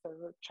spine. That's the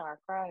root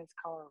chakra. And it's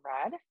color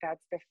red.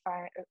 That's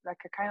like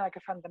a kind of like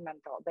a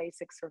fundamental,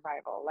 basic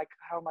survival, like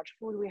how much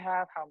food we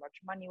have, how much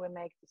money we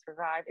make to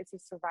survive. It's a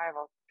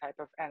survival type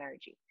of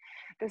energy.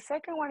 The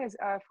second one is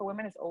for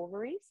women is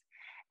ovaries,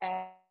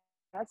 and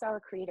that's our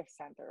creative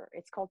center.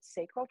 It's called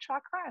sacral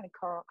chakra and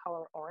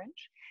color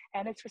orange.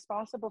 And it's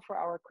responsible for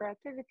our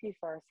creativity,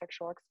 for our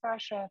sexual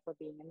expression, for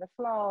being in the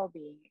flow,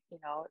 being, you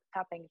know,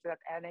 tapping into that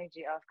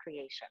energy of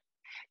creation,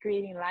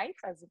 creating life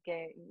as,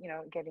 you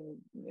know,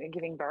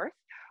 giving birth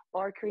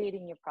or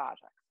creating new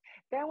projects.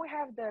 Then we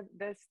have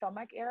the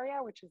stomach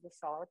area, which is the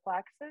solar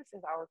plexus,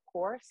 is our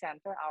core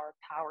center, our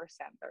power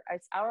center.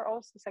 It's our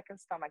also second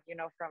stomach, you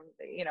know, from,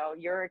 you know,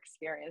 your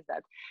experience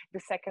that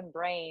the second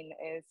brain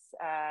is,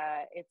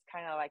 it's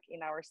kind of like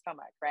in our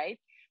stomach, right?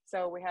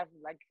 So we have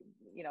like,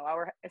 you know,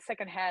 our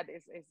second head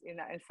is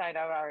inside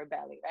of our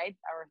belly, right?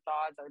 Our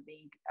thoughts are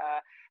being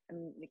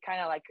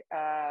kind of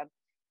like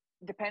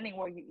depending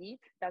what you eat,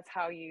 that's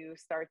how you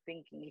start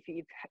thinking. If you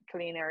eat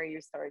cleaner,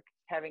 you start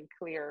having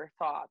clear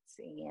thoughts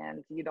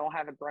and you don't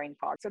have a brain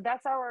fog. So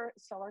that's our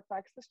solar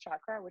plexus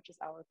chakra, which is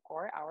our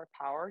core, our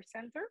power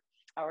center,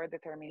 our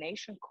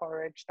determination,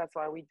 courage. That's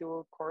why we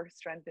do core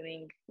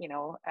strengthening, you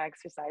know,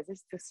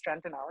 exercises to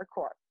strengthen our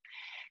core.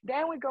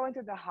 Then we go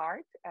into the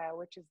heart,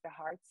 which is the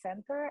heart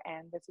center,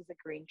 and this is a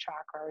green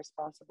chakra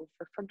responsible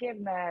for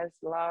forgiveness,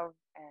 love,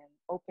 and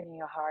opening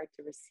your heart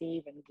to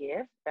receive and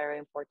give. Very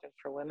important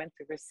for women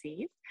to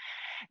receive.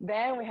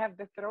 Then we have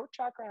the throat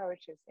chakra,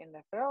 which is in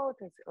the throat.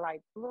 It's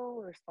light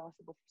blue,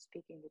 responsible for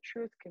speaking the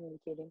truth,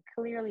 communicating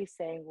clearly,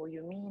 saying what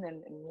you mean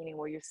and meaning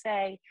what you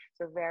say.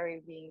 So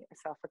very being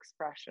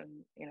self-expression,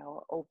 you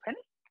know, open.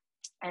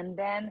 And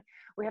then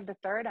we have the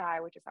third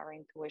eye, which is our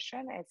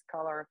intuition. It's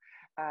color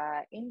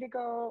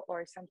indigo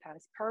or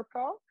sometimes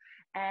purple,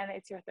 and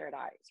it's your third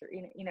eye. So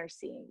inner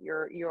seeing,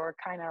 your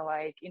kind of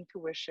like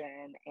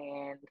intuition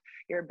and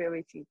your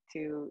ability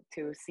to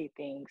see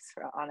things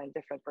on a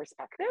different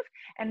perspective.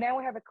 And then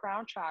we have a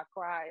crown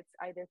chakra. It's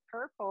either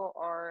purple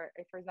or,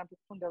 for example,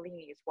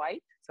 Kundalini is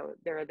white. So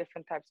there are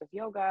different types of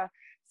yoga.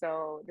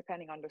 So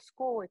depending on the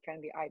school, it can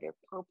be either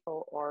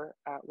purple or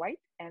white,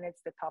 and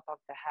it's the top of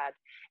the head,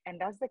 and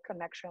that's the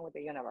connection with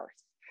the universe.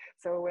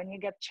 So when you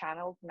get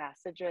channeled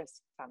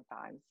messages,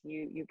 sometimes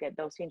you get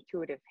those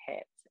intuitive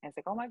hits, and it's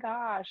like, oh my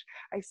gosh,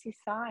 I see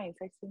signs,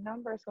 I see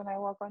numbers when I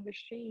walk on the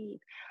street,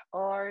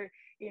 or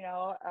you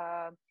know.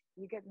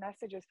 You get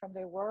messages from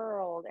the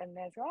world and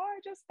then oh, I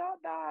just thought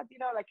that, you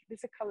know, like this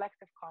is a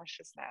collective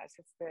consciousness.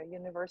 It's the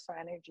universal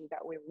energy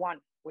that we want.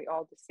 We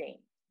all the same.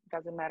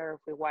 doesn't matter if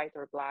we're white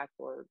or black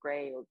or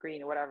gray or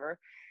green or whatever,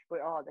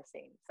 we're all the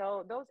same.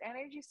 So those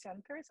energy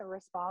centers are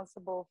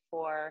responsible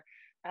for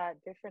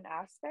different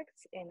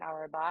aspects in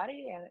our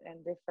body,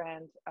 and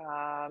different,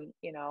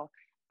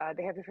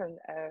 they have different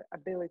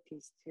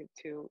abilities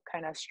to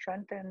kind of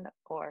strengthen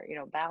or,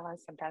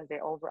 balance. Sometimes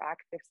they're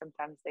overactive,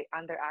 sometimes they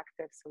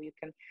underactive, so you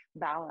can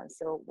balance.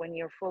 So when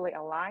you're fully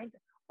aligned,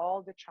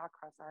 all the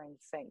chakras are in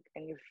sync,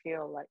 and you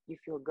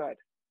feel good.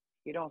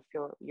 You don't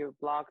feel you're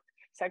blocked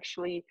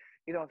sexually.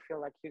 You don't feel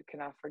like you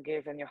cannot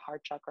forgive and your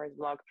heart chakra is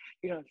blocked.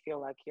 You don't feel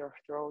like your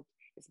throat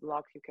is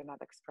blocked. You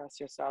cannot express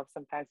yourself.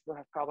 Sometimes people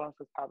have problems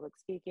with public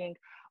speaking,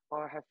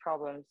 or have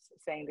problems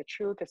saying the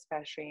truth,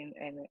 especially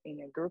in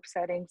a group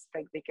settings.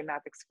 Like they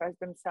cannot express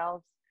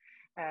themselves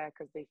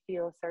because they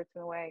feel a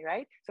certain way,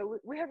 right? So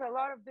we have a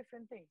lot of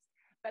different things.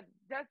 But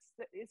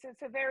it's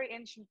a very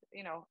ancient,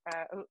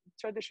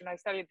 tradition. I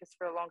studied this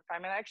for a long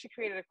time, and I actually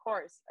created a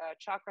course,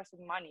 Chakras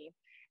and Money,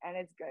 and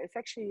it's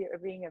actually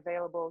being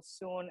available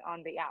soon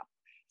on the app.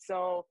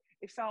 So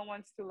if someone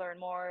wants to learn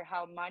more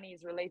how money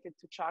is related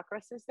to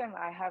chakra system,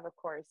 I have a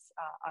course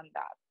on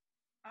that.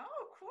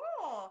 Oh,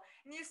 cool.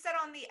 And you said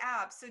on the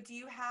app. So do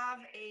you have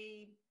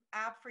a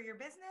app for your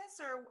business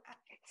or?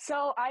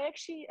 So I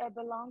actually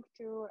belong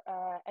to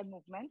a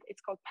movement.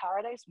 It's called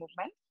Paradise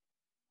Movement.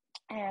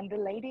 And the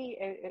lady,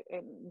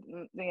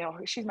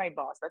 she's my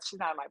boss, but she's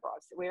not my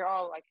boss. We're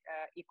all like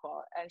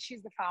equal. And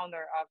she's the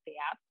founder of the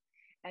app,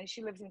 and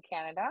she lives in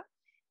Canada.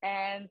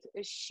 And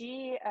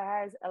she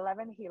has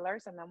 11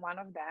 healers, and I'm one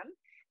of them.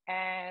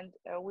 And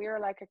we're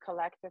like a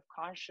collective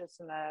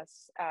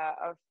consciousness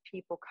of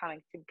people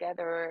coming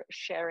together,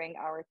 sharing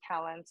our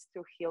talents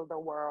to heal the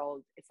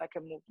world. It's like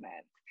a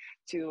movement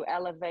to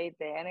elevate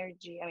the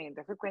energy,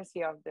 the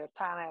frequency of the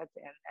planet,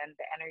 and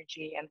the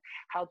energy, and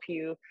help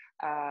you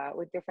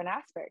with different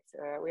aspects.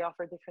 We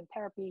offer different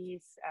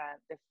therapies,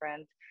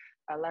 different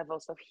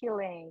levels of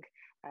healing,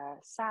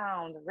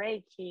 sound,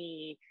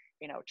 Reiki,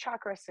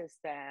 chakra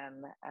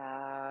system,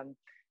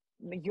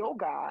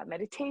 yoga,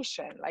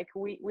 meditation. Like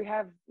we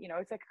have,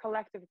 it's like a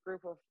collective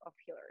group of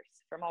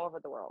healers from all over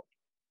the world.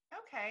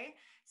 Okay.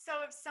 So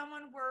if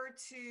someone were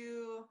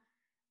to,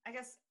 I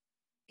guess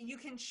you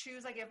can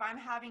choose, like if I'm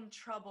having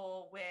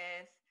trouble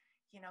with,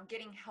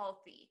 getting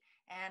healthy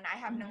and I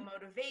have no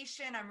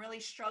motivation, I'm really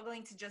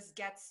struggling to just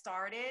get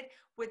started,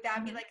 would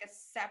that be like a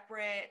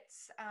separate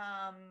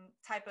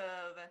type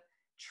of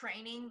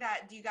training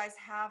that do you guys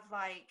have,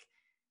 like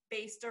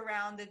based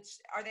around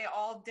are they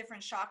all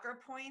different chakra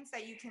points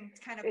that you can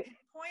kind of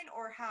pinpoint,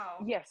 or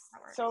how? Yes.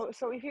 So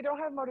if you don't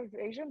have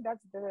motivation,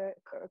 that's the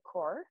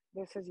core.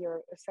 This is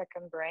your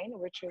second brain,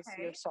 which is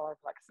your solar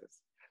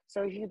plexus.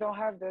 So if you don't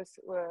have this,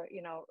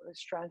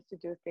 strength to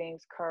do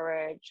things,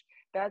 courage,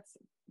 that's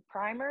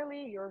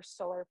primarily your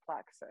solar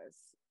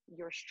plexus,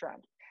 your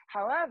strength.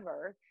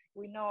 However,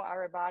 we know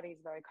our body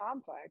is very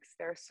complex.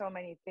 There are so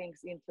many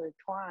things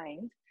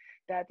intertwined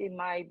that it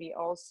might be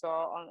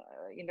also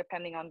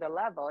depending on the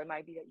level, it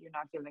might be that you're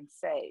not feeling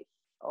safe,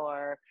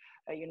 or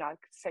you're not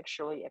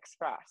sexually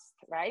expressed,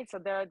 right? So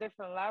there are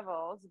different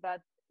levels,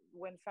 but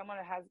when someone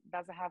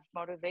doesn't have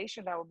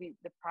motivation, that will be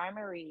the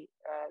primary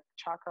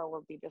chakra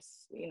will be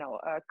this,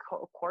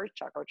 core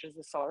chakra, which is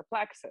the solar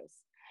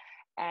plexus.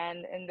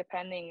 And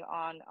depending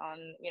on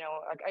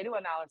like I do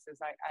analysis,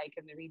 I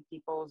can read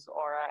people's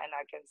aura, and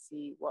I can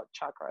see what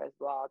chakra is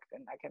blocked,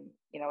 and I can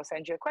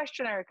send you a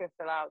questionnaire you can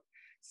fill out.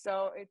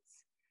 So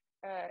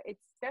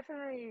it's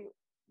definitely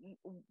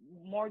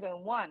more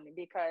than one,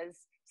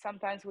 because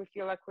sometimes we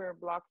feel like we're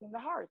blocked in the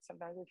heart,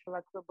 sometimes we feel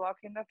like we're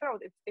blocked in the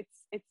throat.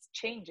 It's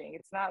changing.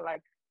 It's not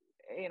like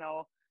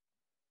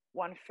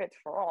one fit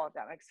for all, if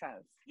that makes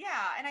sense.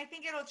 Yeah, and I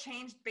think it'll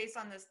change based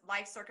on the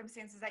life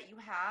circumstances that you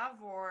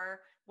have, or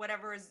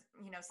whatever is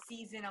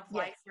season of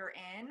life you're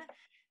in.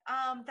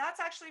 That's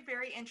actually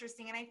very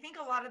interesting, and I think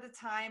a lot of the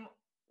time,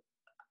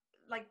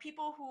 like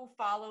people who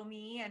follow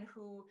me and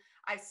who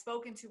I've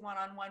spoken to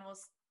one-on-one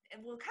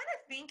will kind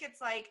of think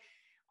it's like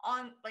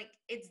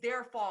it's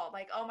their fault.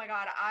 Like, oh my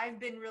God, I've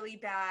been really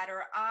bad,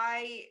 or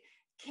I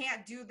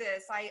can't do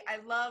this. I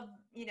love,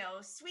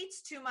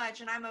 sweets too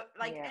much. And I'm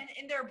and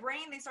in their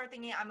brain, they start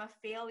thinking I'm a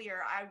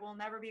failure. I will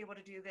never be able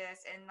to do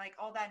this. And like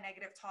all that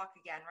negative talk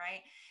again.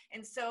 Right.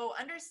 And so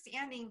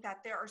understanding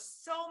that there are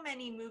so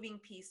many moving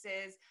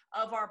pieces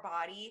of our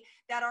body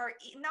that are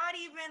not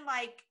even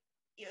like,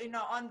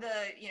 on the,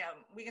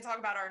 we can talk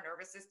about our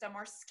nervous system,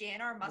 our skin,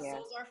 our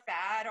muscles, our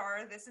fat,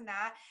 or this and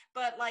that.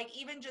 But like,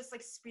 even just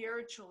like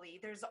spiritually,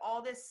 there's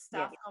all this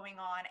stuff going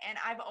on. And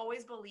I've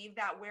always believed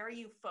that where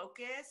you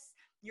focus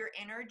your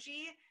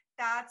energy,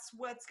 that's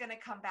what's going to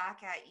come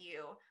back at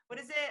you. What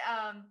is it?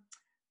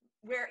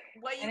 Where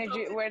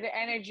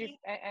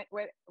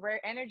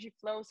energy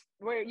flows,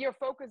 where your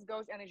focus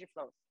goes, energy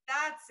flows.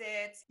 That's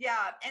it.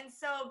 Yeah. And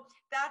so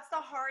that's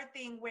the hard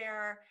thing,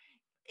 where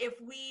if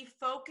we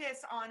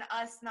focus on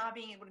us not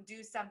being able to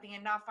do something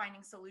and not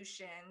finding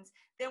solutions,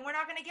 then we're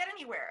not going to get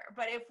anywhere.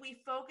 But if we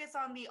focus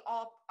on the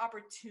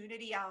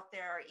opportunity out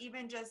there,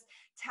 even just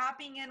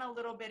tapping in a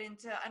little bit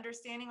into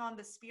understanding on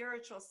the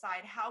spiritual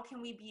side, how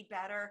can we be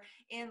better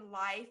in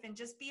life and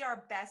just be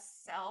our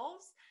best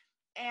selves?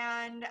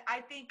 And I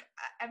think,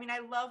 I mean, I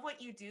love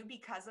what you do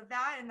because of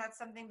that. And that's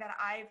something that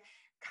I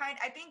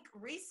think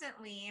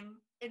recently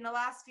in the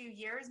last few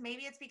years,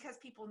 maybe it's because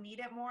people need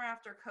it more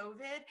after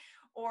COVID,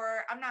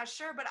 or I'm not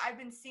sure, but I've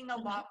been seeing a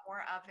Mhm. lot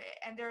more of it.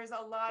 And there's a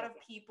lot Yes.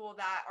 of people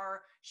that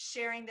are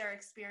sharing their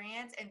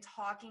experience and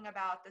talking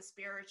about the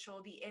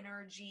spiritual, the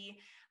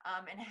energy,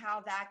 and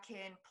how that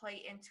can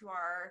play into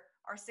our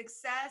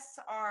success,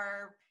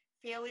 our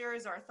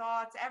failures, our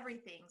thoughts,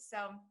 everything.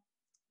 So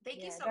thank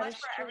you Yeah, so that much is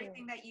for true.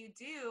 everything that you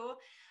do.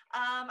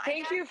 I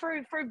Thank you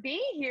guess, for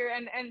being here,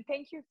 and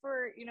thank you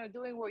for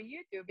doing what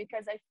you do,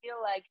 because I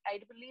feel like I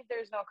believe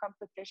there's no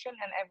competition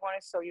and everyone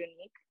is so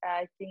unique.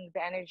 I think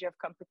the energy of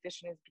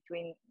competition is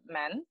between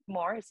men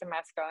more, it's a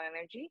masculine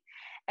energy,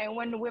 and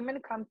when women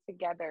come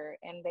together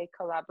and they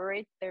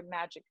collaborate, their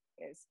magic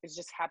is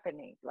just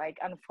happening, like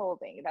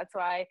unfolding. That's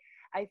why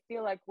I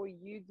feel like what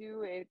you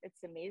do,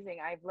 it's amazing.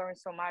 I've learned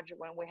so much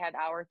when we had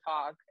our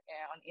talk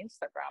on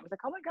Instagram. It's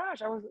like, oh my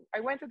gosh, I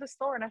went to the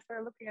store and I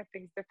started looking at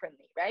things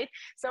differently, right?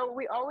 So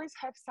we always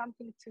have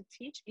something to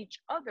teach each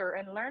other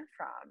and learn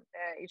from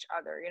each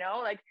other,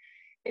 like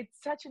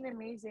it's such an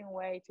amazing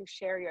way to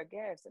share your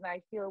gifts. And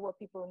I feel what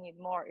people need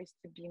more is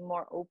to be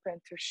more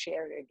open to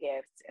share their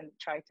gifts and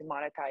try to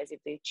monetize if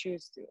they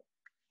choose to.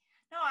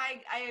 no,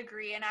 I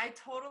agree. And I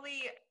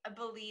totally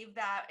believe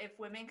that if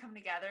women come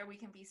together, we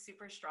can be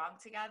super strong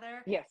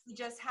together. Yes. We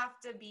just have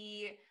to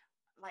be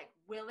like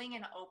willing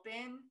and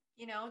open,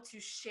 to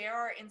share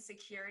our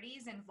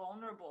insecurities and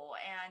vulnerable.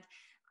 And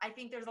I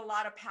think there's a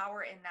lot of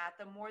power in that.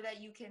 The more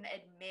that you can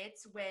admit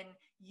when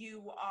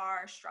you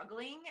are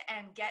struggling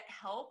and get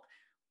help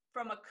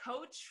from a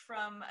coach,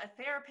 from a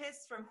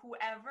therapist, from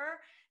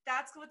whoever,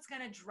 that's what's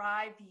going to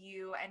drive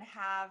you and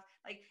have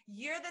like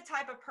you're the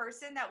type of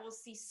person that will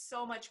see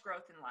so much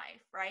growth in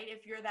life, right?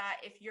 If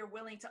you're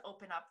willing to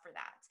open up for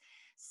that.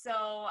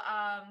 So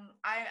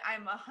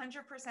I'm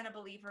 100% a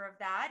believer of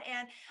that.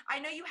 And I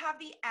know you have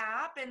the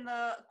app and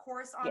the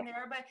course on Yes.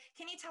 there, but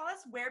can you tell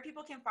us where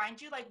people can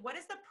find you? Like, what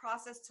is the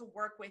process to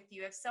work with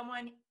you? If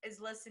someone is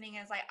listening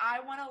and is like, I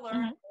want to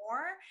learn Hmm.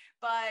 more,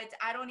 but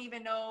I don't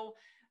even know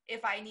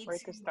if I need Where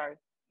to, to start?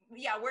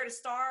 yeah, where to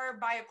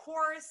start, buy a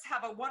course,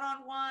 have a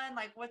one-on-one,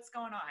 like what's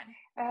going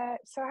on?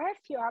 So I have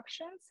a few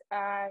options.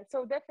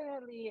 So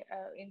definitely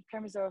in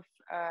terms of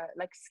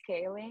like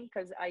scaling,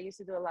 because I used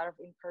to do a lot of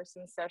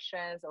in-person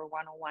sessions or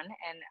one-on-one,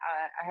 and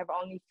I have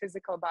only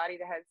physical body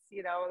that has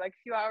like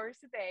few hours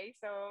a day.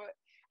 So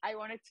I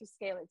wanted to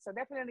scale it. So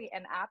definitely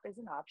an app is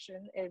an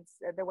option. It's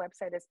the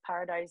website is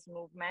Paradise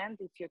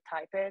Movement. If you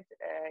type it,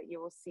 you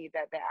will see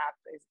that the app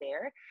is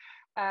there.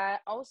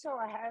 Also,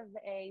 I have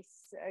a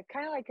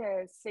kind of like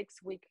a 6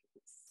 week,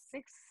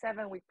 6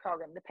 7 week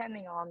program,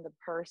 depending on the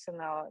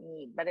personal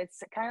need. But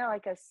it's kind of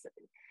like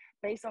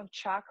based on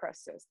chakra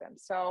system.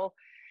 So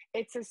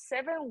it's a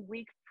 7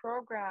 week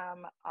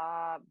program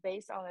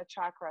based on the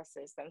chakra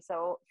system.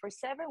 So for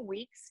 7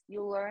 weeks,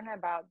 you learn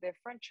about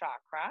different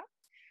chakra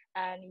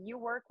and you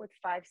work with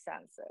five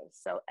senses.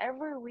 So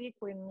every week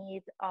we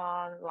meet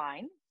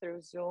online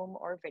through Zoom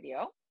or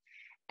video,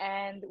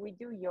 and we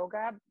do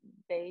yoga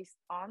based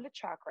on the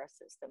chakra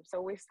system. So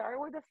we start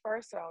with the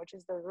first one, which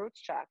is the root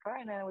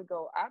chakra, and then we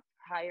go up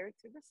higher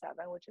to the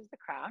seven, which is the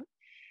crown.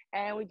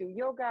 And we do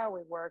yoga.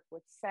 We work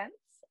with scents.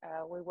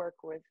 We work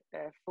with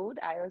food.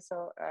 I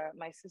also,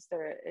 my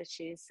sister,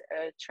 she's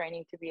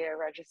training to be a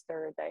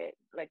registered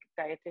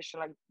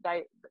dietitian,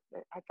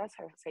 that's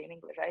how I say in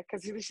English, right?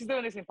 Because she's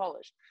doing this in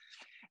Polish.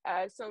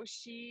 So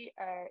she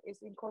is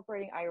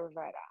incorporating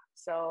Ayurveda.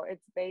 So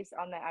it's based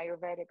on the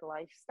Ayurvedic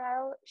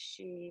lifestyle.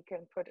 She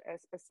can put a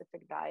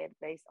specific diet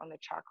based on the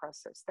chakra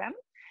system.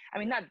 I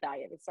mean, not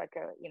diet, it's like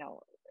a,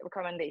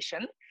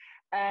 recommendation.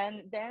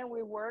 And then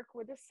we work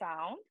with the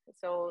sound.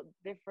 So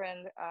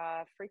different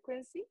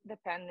frequency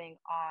depending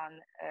on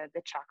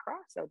the chakra.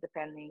 So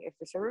depending if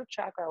it's a root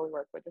chakra, we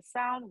work with the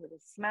sound, with the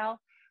smell,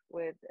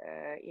 with,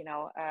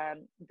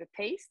 the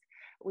taste.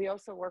 We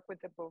also work with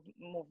the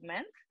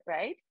movement,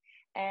 right?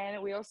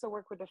 And we also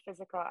work with the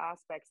physical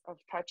aspects of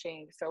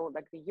touching. So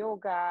like the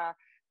yoga,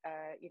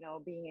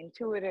 being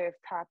intuitive,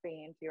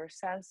 tapping into your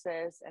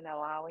senses and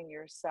allowing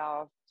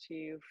yourself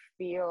to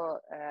feel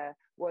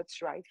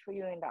what's right for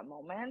you in that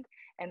moment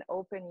and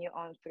open you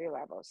on three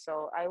levels.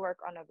 So I work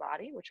on the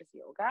body, which is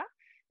yoga,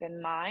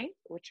 then mind,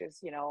 which is,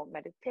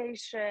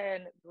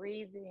 meditation,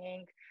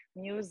 breathing,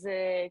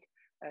 music,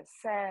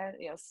 scent,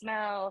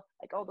 smell,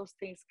 like all those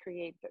things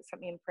create some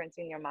imprints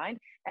in your mind.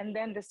 And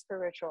then the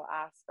spiritual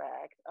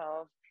aspect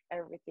of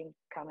everything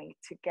coming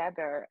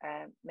together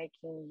and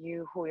making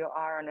you who you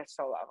are on a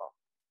soul level.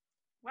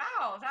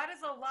 Wow, that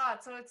is a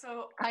lot. So it's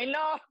a I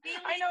know, I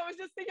really, know. I was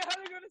just thinking how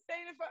I'm going to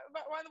say it,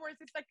 but one word.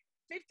 It's like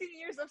 15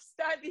 years of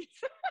studies.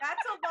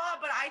 that's a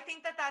lot, but I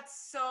think that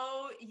that's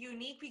so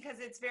unique because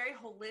it's very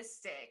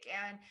holistic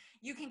and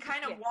you can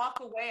kind of Yes, walk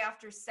away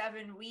after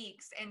 7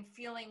 weeks and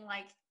feeling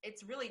like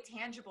it's really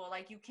tangible.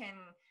 Like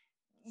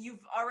you've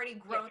already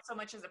yes, grown so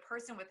much as a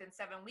person within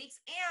 7 weeks,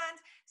 and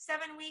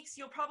 7 weeks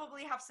you'll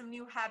probably have some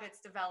new habits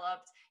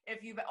developed.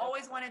 If you've that's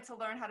always wanted to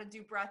learn how to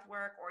do breath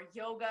work or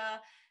yoga,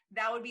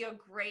 that would be a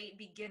great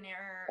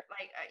beginner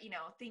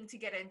thing to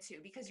get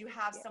into because you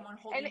have yeah. someone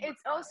And holding your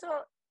it's hand. also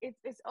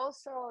it's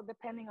also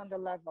depending on the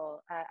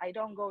level. I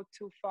don't go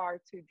too far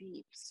too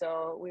deep,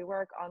 so we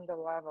work on the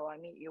level. I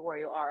meet you where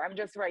you are. I'm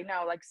just right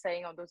now like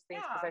saying all those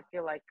things because Yeah. I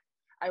feel like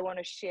I want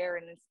to share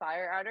and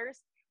inspire others,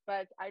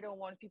 but I don't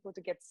want people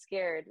to get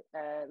scared.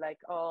 Like,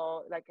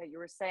 oh, like you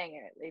were saying,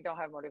 it they don't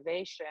have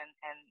motivation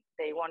and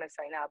they want to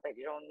sign up, but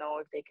you don't know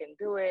if they can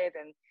do it.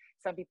 And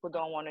some people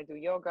don't want to do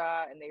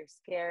yoga and they're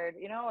scared.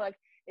 Like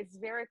it's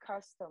very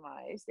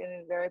customized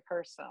and very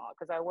personal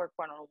because I work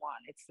one on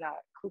one. It's not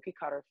cookie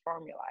cutter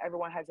formula.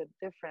 Everyone has a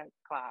different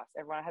class.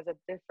 Everyone has a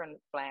different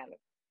plan,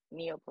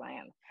 meal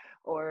plan,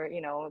 or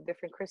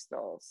different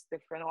crystals,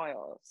 different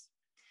oils.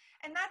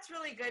 And that's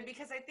really good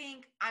because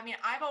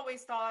I've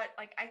always thought,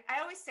 like,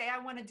 I always say I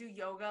want to do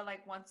yoga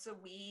like once a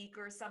week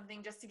or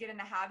something just to get in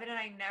the habit, and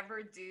I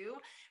never do.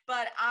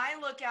 But I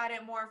look at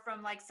it more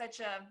from like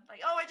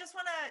oh, I just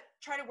want to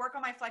try to work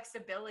on my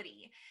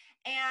flexibility.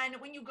 And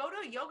when you go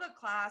to a yoga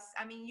class,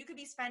 you could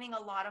be spending a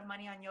lot of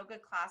money on yoga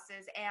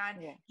classes and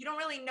Yeah, you don't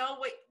really know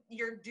what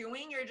you're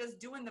doing. You're just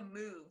doing the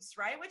moves,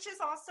 right? Which is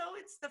also,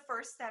 it's the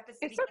first step, it's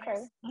the it's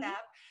beginner's okay.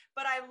 step.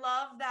 But I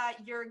love that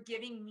you're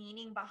giving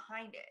meaning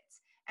behind it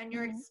and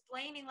you're Hmm.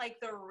 explaining like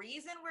the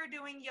reason we're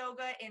doing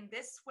yoga in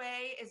this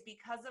way is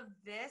because of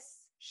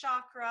this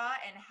chakra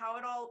and how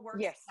it all works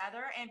Yes,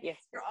 together. And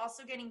yes, you're yes,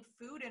 also getting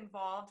food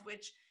involved,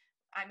 which,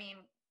 I mean,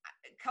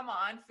 come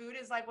on, food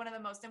is like one of the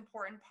most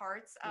important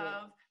parts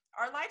yeah, of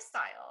our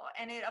lifestyle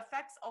and it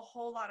affects a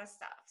whole lot of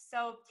stuff.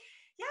 So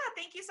yeah,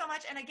 thank you so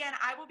much. And again,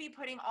 I will be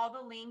putting all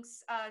the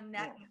links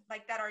yeah.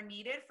 like that are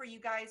needed for you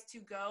guys to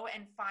go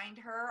and find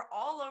her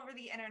all over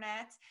the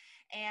internet.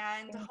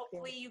 And Thank you.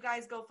 hopefully you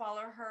guys go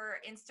follow her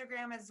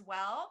Instagram as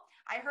well.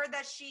 I heard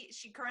that she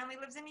currently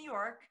lives in New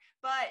York,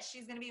 but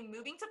she's going to be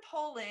moving to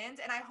Poland.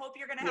 And I hope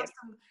you're going to have Yes,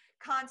 some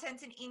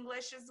content in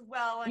English as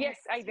well on your yes,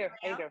 I do.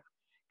 I Instagram. do.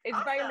 It's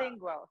Awesome.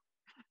 bilingual.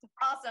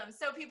 Awesome.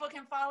 So people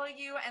can follow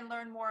you and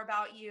learn more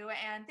about you.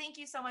 And thank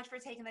you so much for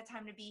taking the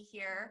time to be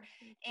here. Oh,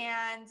 thank you.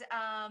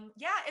 And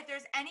yeah, if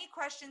there's any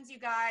questions, you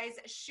guys,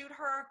 shoot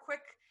her a quick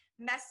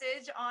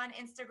message on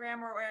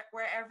Instagram or wherever,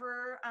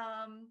 whatever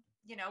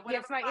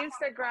Yes, my platform you want.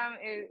 Instagram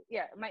is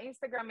my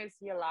Instagram is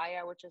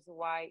Yelaya, which is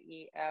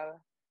Yelaya,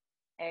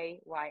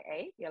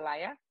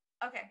 Yelaya.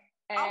 Okay.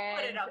 I'll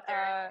put it And up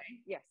there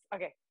anyway. yes,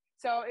 okay.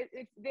 So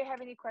if they have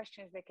any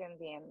questions, they can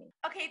DM me.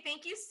 Okay,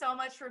 thank you so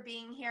much for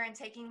being here and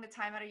taking the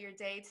time out of your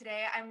day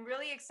today. I'm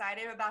really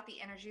excited about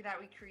the energy that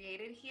we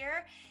created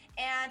here.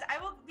 And I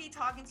will be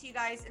talking to you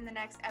guys in the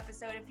next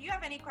episode. If you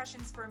have any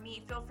questions for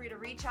me, feel free to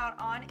reach out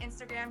on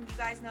Instagram. You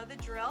guys know the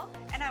drill.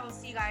 And I will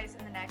see you guys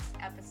in the next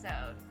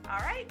episode. All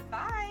right,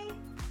 bye.